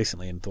white ale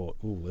recently and thought,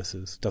 "Ooh,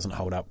 this doesn't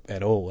hold up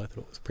at all." I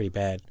thought it was pretty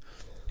bad,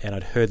 and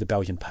I'd heard the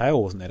Belgian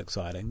Pale wasn't that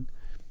exciting.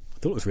 I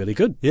thought it was really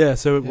good. Yeah.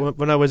 So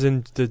when I was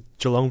in the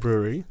Geelong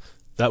brewery,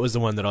 that was the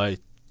one that I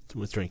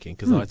was drinking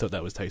because I thought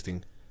that was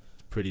tasting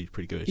pretty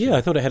good. Yeah,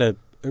 I thought it had a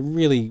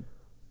really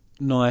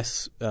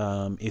nice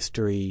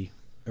estery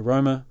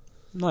aroma,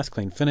 nice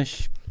clean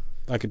finish.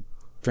 I could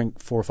drink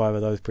 4 or 5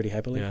 of those pretty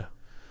happily. Yeah.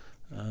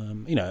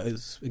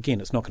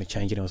 It's not going to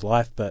change anyone's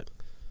life, but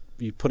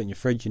you put it in your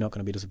fridge, you're not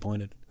going to be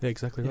disappointed. Yeah,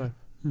 exactly right.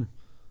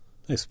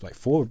 There's like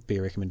 4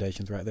 beer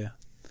recommendations right there.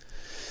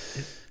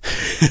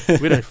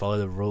 We don't follow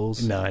the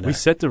rules. No. We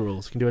set the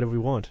rules. We can do whatever we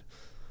want.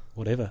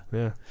 Whatever.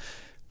 Yeah.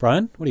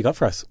 Brian, what do you got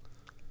for us?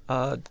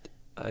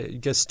 I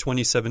guess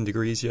 27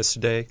 degrees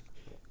yesterday.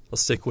 I'll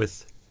stick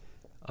with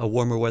a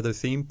warmer weather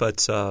theme,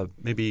 but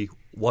maybe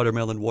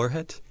Watermelon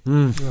Warhead,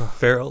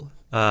 Feral,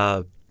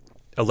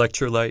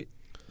 Electrolyte,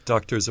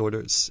 Doctor's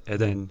Orders, and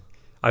then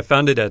I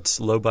found it at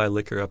Low Buy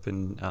Liquor up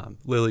in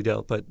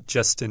Lilydale, but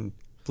Justin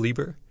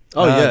Bieber.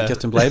 Oh, yeah.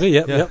 Justin Bieber,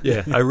 yep.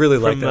 Yeah, I really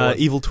like that one.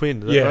 Evil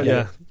Twin.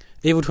 Yeah.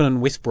 Evil Twin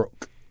and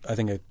Westbrook, I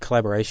think a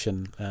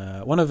collaboration.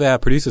 One of our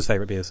producers'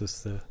 favourite beers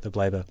is the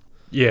Bieber.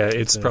 Yeah,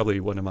 it's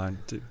probably one of mine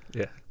too.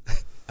 Yeah,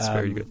 it's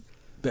very good.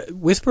 But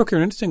Westbrook are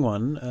an interesting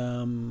one.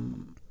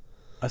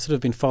 I sort of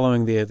been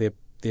following their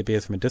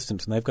beers from a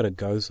distance, and they've got a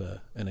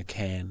Goza in a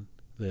can,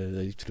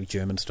 the sort of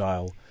German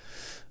style,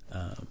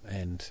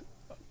 and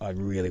I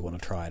really want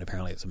to try it.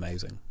 Apparently, it's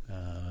amazing.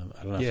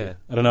 I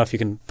don't know if you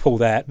can pull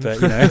that, but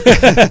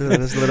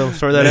Just a little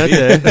throw that out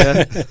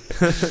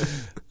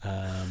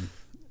there.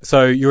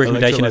 So your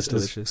recommendation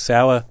is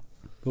sour.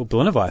 Well,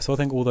 Blennerweiss. I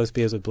think all those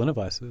beers are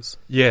Blennerweisses.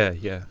 Yeah.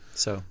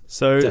 So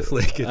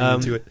definitely getting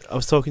into it. I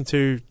was talking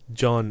to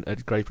John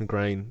at Grape and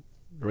Grain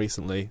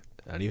recently,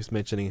 and he was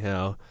mentioning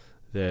how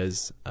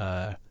there's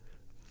a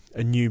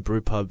new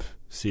brewpub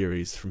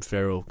series from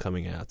Feral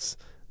coming out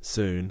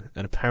soon,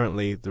 and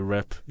apparently the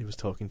rep he was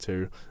talking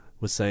to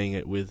was saying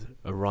it with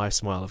a wry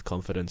smile of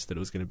confidence that it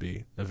was going to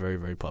be a very,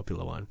 very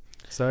popular one.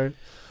 So,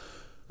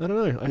 I don't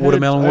know.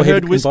 I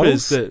heard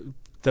whispers that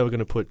they were going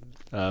to put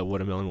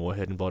Watermelon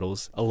Warhead in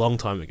bottles a long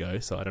time ago,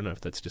 so I don't know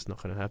if that's just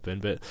not going to happen.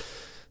 But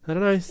I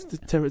don't know.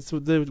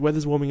 The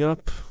weather's warming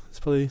up. It's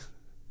probably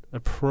a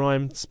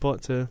prime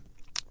spot to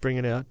bring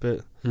it out,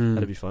 but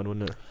that'd be fun,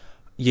 wouldn't it?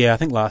 Yeah, I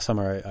think last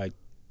summer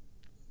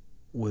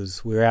we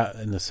were out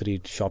in the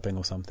city shopping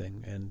or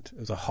something, and it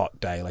was a hot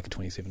day, like a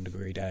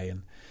 27-degree day,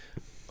 and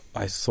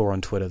I saw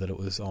on Twitter that it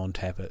was on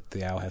tap at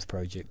the Owl House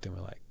Project, and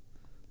we're like,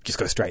 just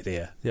go straight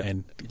there. Yeah.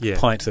 And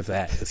pints of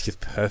that. It's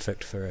just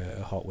perfect for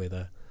a hot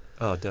weather.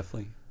 Oh,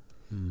 definitely.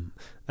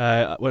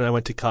 When I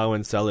went to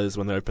Carwyn Cellars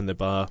when they opened the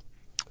bar,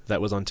 that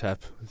was on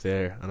tap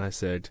there, and I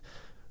said,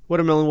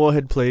 Watermelon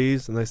Warhead,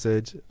 please. And they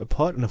said, a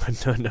pot? And I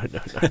went, no.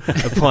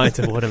 A pint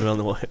of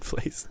Watermelon Warhead,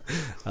 please.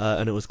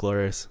 And it was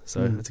glorious.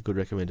 So that's a good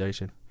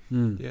recommendation.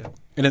 Yeah.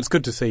 And it's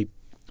good to see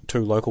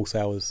 2 local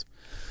sours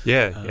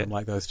Yeah.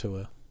 like those 2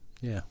 are.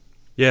 Yeah.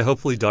 Yeah,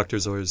 hopefully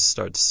Doctor's Orders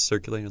starts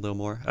circulating a little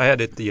more. I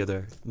had it the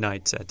other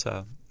night at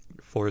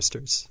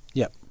Forrester's.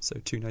 Yep. So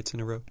 2 nights in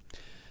a row.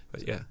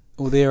 But yeah.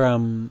 Well, their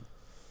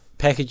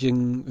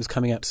packaging is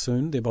coming out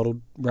soon, their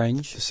bottled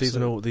range. The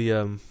seasonal,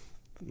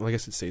 well, I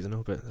guess it's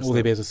seasonal, but all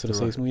their beers are sort of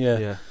seasonal,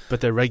 yeah.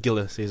 But their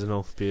regular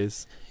seasonal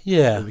beers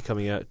will be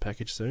coming out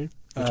packaged soon,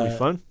 which will be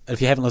fun.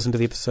 If you haven't listened to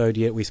the episode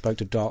yet, I spoke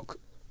to Doc,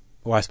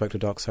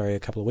 a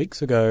couple of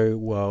weeks ago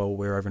while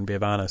we were over in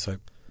Beervana, so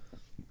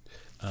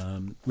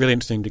really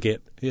interesting to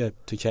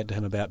to chat to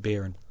him about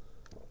beer, and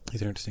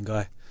he's an interesting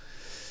guy.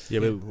 Yeah,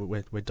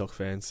 we're Doc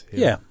fans.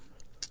 Yeah.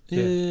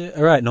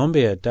 All right,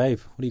 non-beer.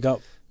 Dave, what do you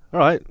got? All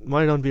right,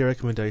 my non-beer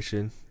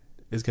recommendation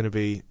is going to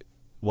be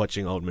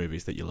watching old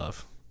movies that you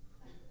love.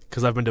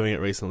 Because I've been doing it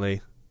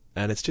recently,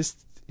 and it's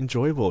just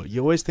enjoyable.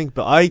 You always think,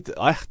 but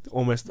I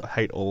almost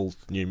hate all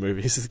new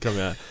movies that come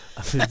out.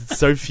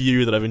 So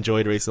few that I've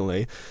enjoyed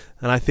recently,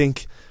 and I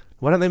think,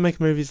 why don't they make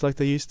movies like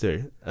they used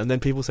to? And then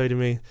people say to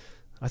me,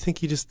 I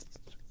think it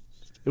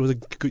was a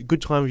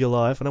good time of your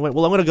life. And I went,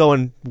 well, I'm going to go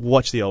and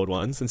watch the old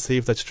ones and see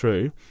if that's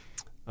true.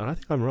 And I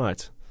think I'm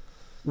right.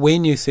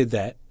 When you said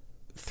that,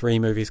 3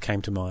 movies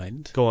came to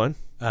mind. Go on.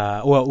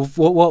 Well,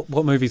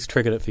 what movies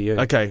triggered it for you?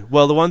 Okay,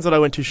 well, the ones that I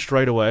went to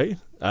straight away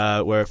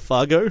were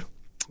Fargo,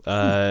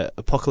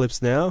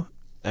 Apocalypse Now,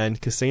 and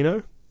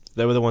Casino.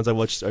 They were the ones I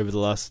watched over the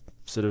last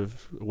sort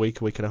of week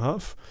and a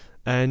half,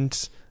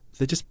 and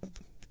they're just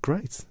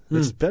great.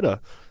 They're just better.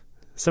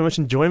 So much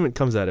enjoyment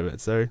comes out of it.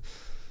 So,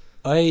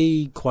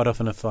 I quite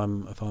often, if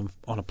I'm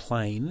on a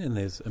plane and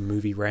there's a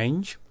movie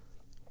range,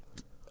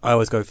 I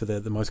always go for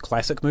the most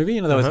classic movie.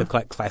 You know, they always have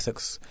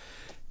classics,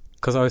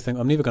 because I always think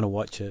I'm never going to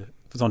watch it.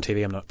 If it's on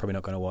TV, I'm probably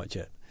not going to watch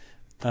it.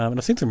 And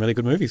I've seen some really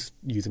good movies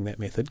using that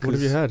method. What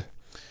have you had?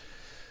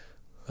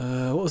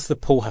 What was the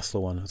Paul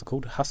Hustler one? Was it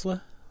called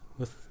Hustler?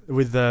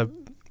 With I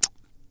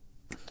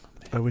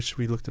wish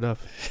we looked it up.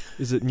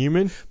 Is it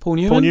Newman? Paul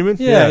Newman? Paul Newman?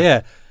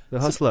 Yeah. The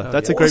Hustler.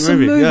 That's a great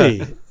movie.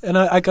 Yeah. And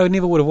I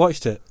never would have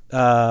watched it.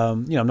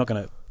 I'm not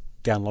going to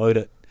download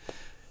it.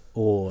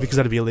 Because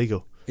that'd be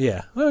illegal.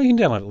 Yeah. Well, you can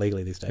download it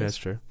legally these days. Yeah, that's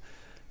true.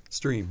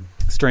 Stream.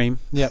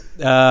 Yep.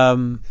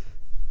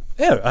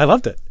 Yeah, I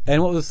loved it.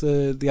 And what was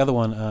the other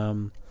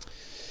one?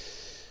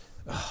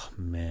 Oh,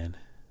 man.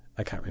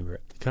 I can't remember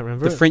it. Can't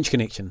remember The French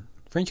Connection.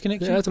 French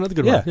Connection? Yeah, that's another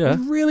good one. Yeah.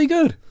 Really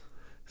good.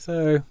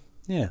 So,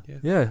 yeah.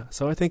 Yeah.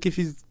 So I think if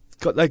you've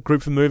got that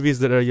group of movies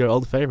that are your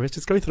old favourites,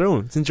 just go through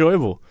them. It's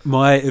enjoyable.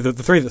 The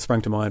 3 that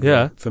sprung to mind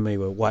for me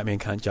were White Man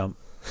Can't Jump,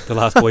 The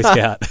Last Boy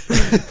Scout,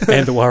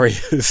 and The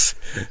Warriors.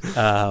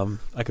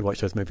 I could watch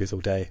those movies all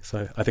day,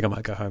 so I think I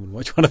might go home and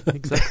watch one of them.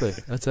 Exactly.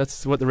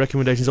 That's what the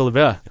recommendation's all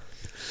about.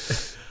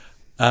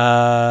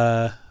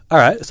 All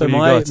right, so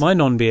my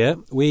non-beer,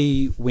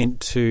 we went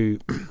to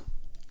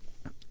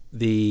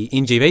the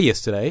NGV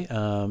yesterday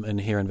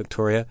here in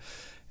Victoria,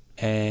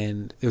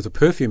 and there was a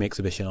perfume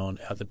exhibition on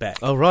out the back.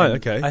 Oh, right, and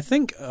okay. I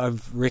think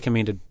I've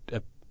recommended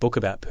a book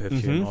about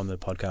perfume on the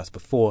podcast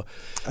before.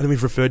 And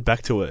we've referred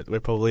back to it. We're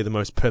probably the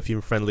most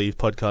perfume-friendly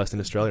podcast in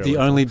Australia. The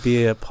only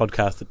beer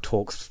podcast that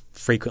talks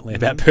frequently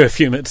about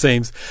perfume, it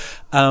seems.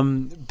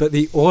 But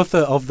the author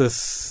of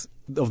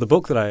the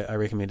book that I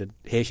recommended,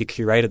 he actually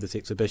curated this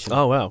exhibition.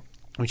 Oh, wow.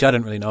 Which I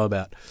didn't really know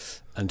about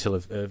until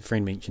a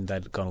friend mentioned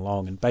they'd gone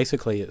along. And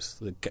basically it's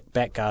the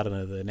back garden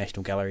of the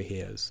National Gallery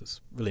here. It's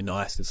really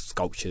nice. There's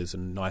sculptures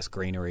and nice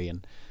greenery.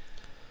 And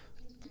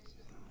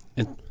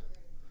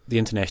the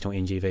International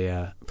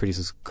NGV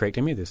produces Correct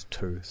Emmy. There's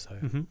 2,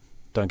 so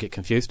don't get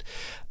confused.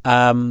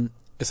 So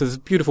there's a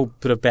beautiful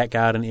bit of back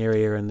garden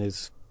area, and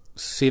there's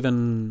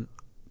 7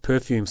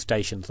 perfume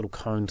stations, little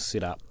cones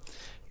set up.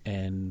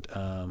 And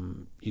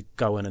you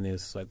go in and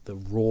there's like the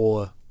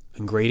raw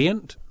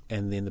ingredient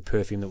and then the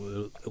perfume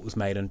that it was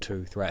made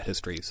into throughout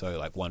history. So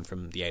like one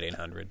from the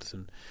 1800s,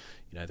 and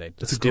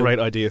that's a great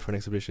idea for an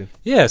exhibition.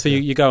 Yeah, so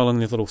you go along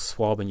this little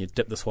swab and you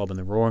dip the swab in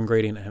the raw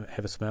ingredient and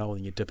have a smell,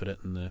 and you dip it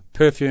in the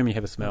perfume, you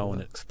have a smell,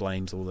 and it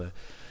explains all the,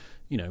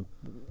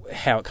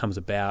 how it comes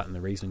about and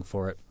the reasoning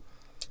for it.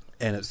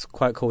 And it's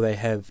quite cool. They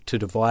have, to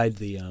divide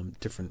the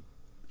different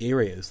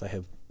areas, they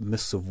have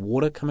mists of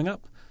water coming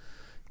up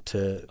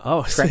to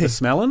trap the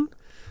smell in.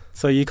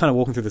 So you're kind of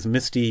walking through this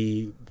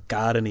misty,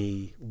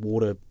 gardeny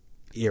water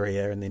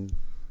area and then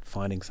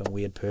finding some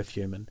weird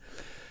perfume. And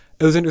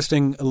it was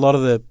interesting. A lot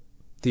of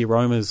the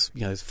aromas,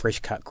 there's fresh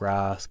cut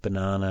grass,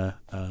 banana,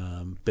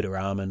 bitter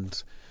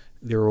almonds.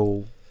 They're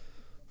all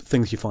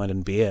things you find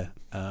in beer.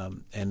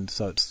 And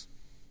so it's,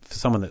 for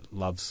someone that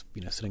loves,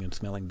 sitting and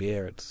smelling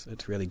beer, it's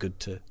really good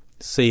to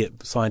see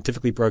it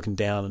scientifically broken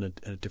down in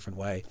a different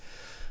way.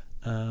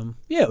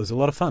 It was a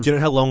lot of fun. Do you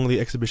know how long the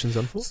exhibition's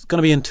on for? It's going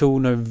to be until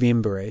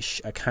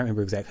November-ish. I can't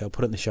remember exactly. I'll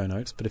put it in the show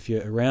notes. But if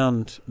you're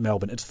around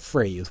Melbourne, it's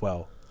free as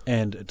well,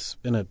 and it's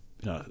in a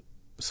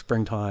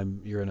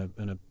springtime. You're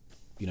in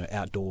a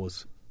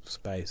outdoors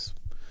space.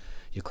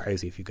 You're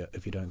crazy if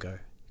you don't go.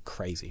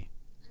 Crazy.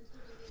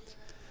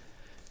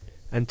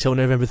 Until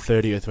November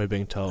 30th, we're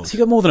being told. So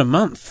you got more than a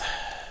month.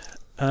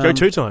 Go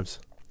 2 times.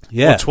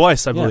 Yeah, or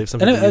twice, I believe.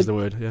 Some people use the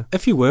word. Yeah.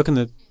 If you work in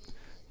the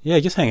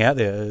just hang out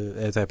there,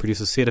 as our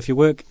producer said. If you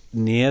work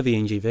near the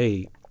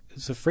NGV,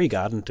 it's a free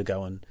garden to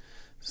go and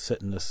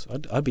sit in this.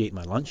 I'd be eating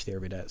my lunch there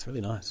every day. It's really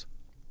nice.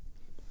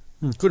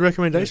 Good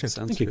recommendation. Yeah,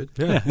 sounds good.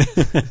 Yeah.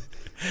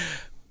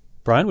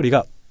 Brian, what do you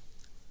got?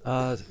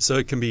 So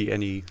it can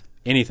be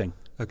anything.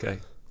 Okay.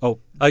 Oh,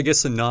 I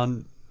guess a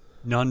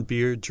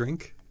non-beer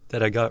drink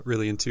that I got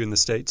really into in the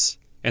States.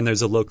 And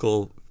there's a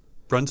local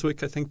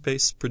Brunswick, I think,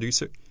 based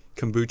producer,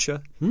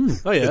 kombucha.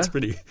 Oh, yeah. It's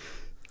pretty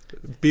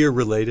beer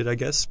related, I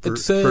guess,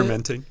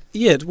 fermenting.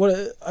 Yeah,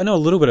 I know a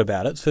little bit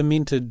about it. It's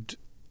fermented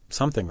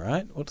something,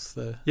 right? What's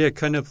the... Yeah,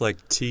 kind of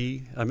like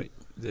tea. I mean,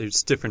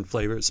 there's different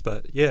flavors,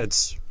 but yeah,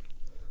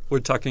 we're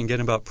talking again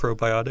about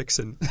probiotics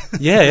and...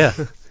 Yeah.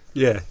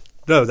 Yeah.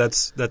 No,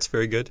 that's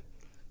very good.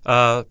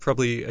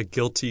 Probably a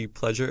guilty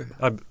pleasure.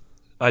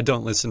 I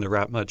don't listen to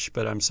rap much,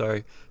 but I'm sorry.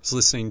 I was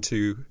listening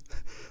to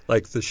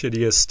like the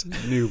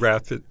shittiest new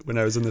rap when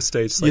I was in the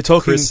States. Like You're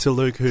talking to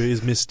Luke, who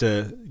is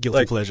Mr.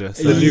 Guilty Pleasure.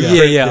 So.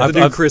 The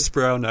new Chris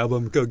Brown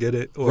album, go get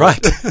it. Or,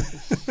 right.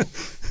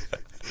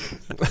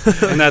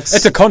 And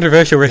it's a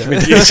controversial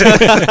recommendation.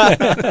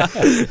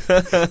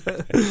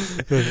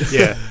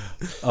 Yeah.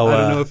 I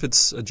don't know if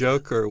it's a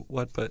joke or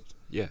what, but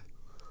yeah.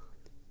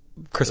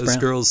 Chris Those Brown.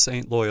 girls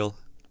ain't loyal.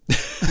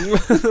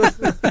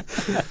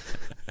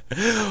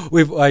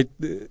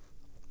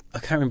 I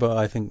can't remember.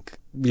 I think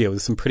there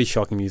was some pretty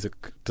shocking music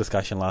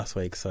discussion last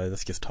week, so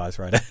this just ties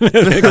right in.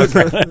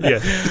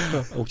 Yeah,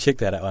 we'll check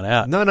that one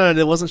out. No,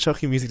 there wasn't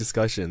shocking music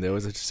discussion. There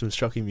was some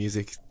shocking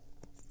music.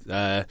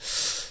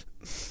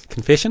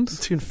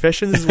 Confessions.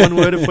 Confessions is one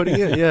word of putting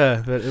it.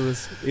 Yeah, but it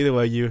was either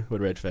way. You were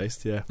red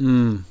faced. Yeah.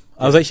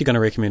 I was actually going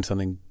to recommend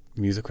something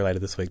music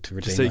related this week to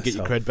redeem just so you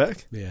myself. get your cred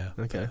back. Yeah.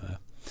 Okay.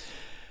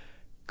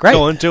 Great.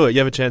 Go on, do it. You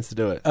have a chance to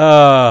do it.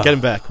 Get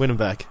him back. Win him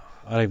back.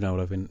 I don't even know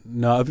what I've been.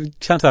 No,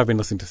 chances I've been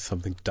listening to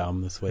something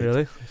dumb this week.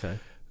 Really? Okay.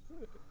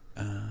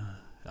 I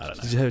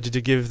don't know. Did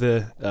you give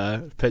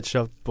the Pet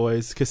Shop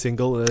Boys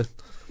single?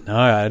 No,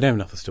 I don't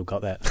know if I still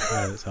got that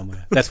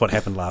somewhere. That's what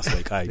happened last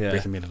week. I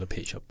recommended a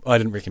Pet Shop. I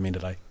didn't recommend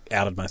it. I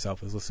outed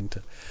myself as listening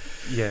to.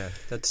 Yeah,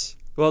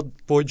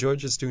 Boy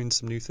George is doing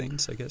some new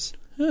things, I guess.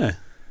 Yeah.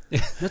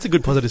 That's a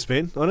good positive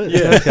spin on it.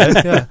 Yeah. Okay.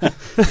 Yeah.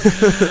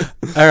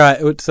 All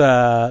right.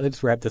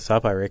 Let's wrap this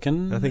up. I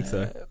reckon. I think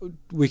so.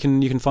 You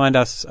can find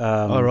us.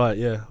 All right.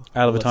 Yeah.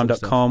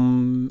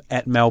 AisleOfATime.com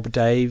at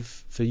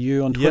MelbDave for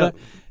you on Twitter. Yep.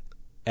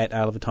 At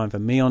Isle of a Time for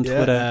me on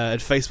Twitter. At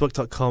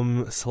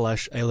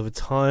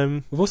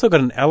Facebook.com/AisleOfATime. We've also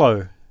got an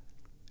Allo.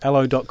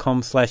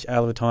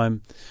 Allo.com/AisleOfATime.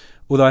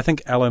 Although I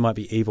think Allo might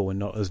be evil and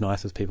not as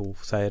nice as people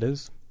say it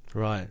is.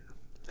 Right.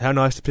 How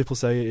nice do people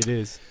say it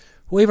is?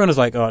 Well, everyone is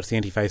like, oh, it's the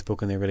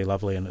anti-Facebook and they're really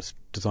lovely and it's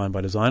designed by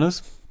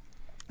designers.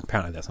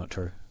 Apparently that's not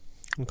true.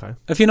 Okay.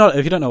 If you don't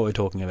know what we're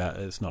talking about,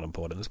 it's not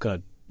important.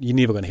 You're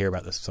never going to hear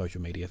about this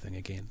social media thing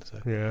again. So.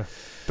 Yeah.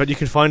 But you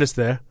can find us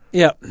there.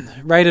 Yeah.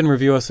 Rate and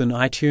review us on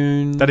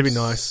iTunes. That'd be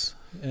nice.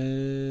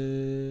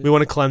 We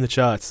want to climb the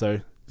charts,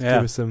 so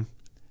give us some...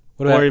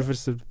 Or give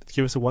us a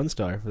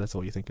 1-star if that's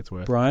all you think it's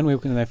worth. Brian, where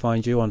can they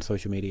find you on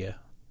social media?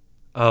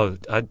 Oh,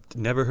 I'd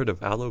never heard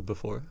of Allo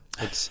before.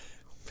 It's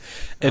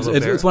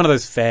one of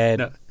those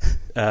fad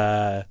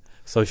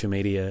social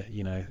media,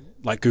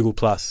 like Google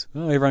Plus.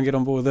 Oh, everyone get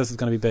on board with this. It's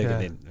going to be big. Yeah.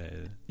 And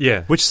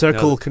then, Which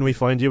circle can we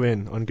find you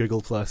in on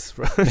Google Plus?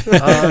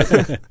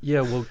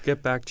 Yeah, we'll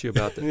get back to you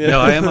about that. No,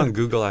 I am on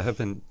Google. I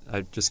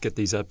just get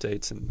these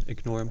updates and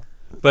ignore them.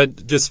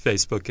 But just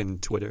Facebook and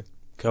Twitter.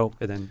 Cool.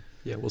 And then,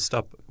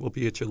 we'll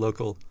be at your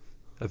local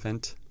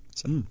event.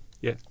 So,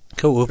 yeah.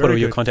 Cool. We'll put all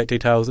your contact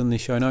details in the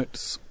show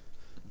notes.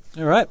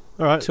 All right.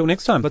 Till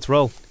next time. Let's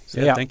roll.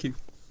 Thank you.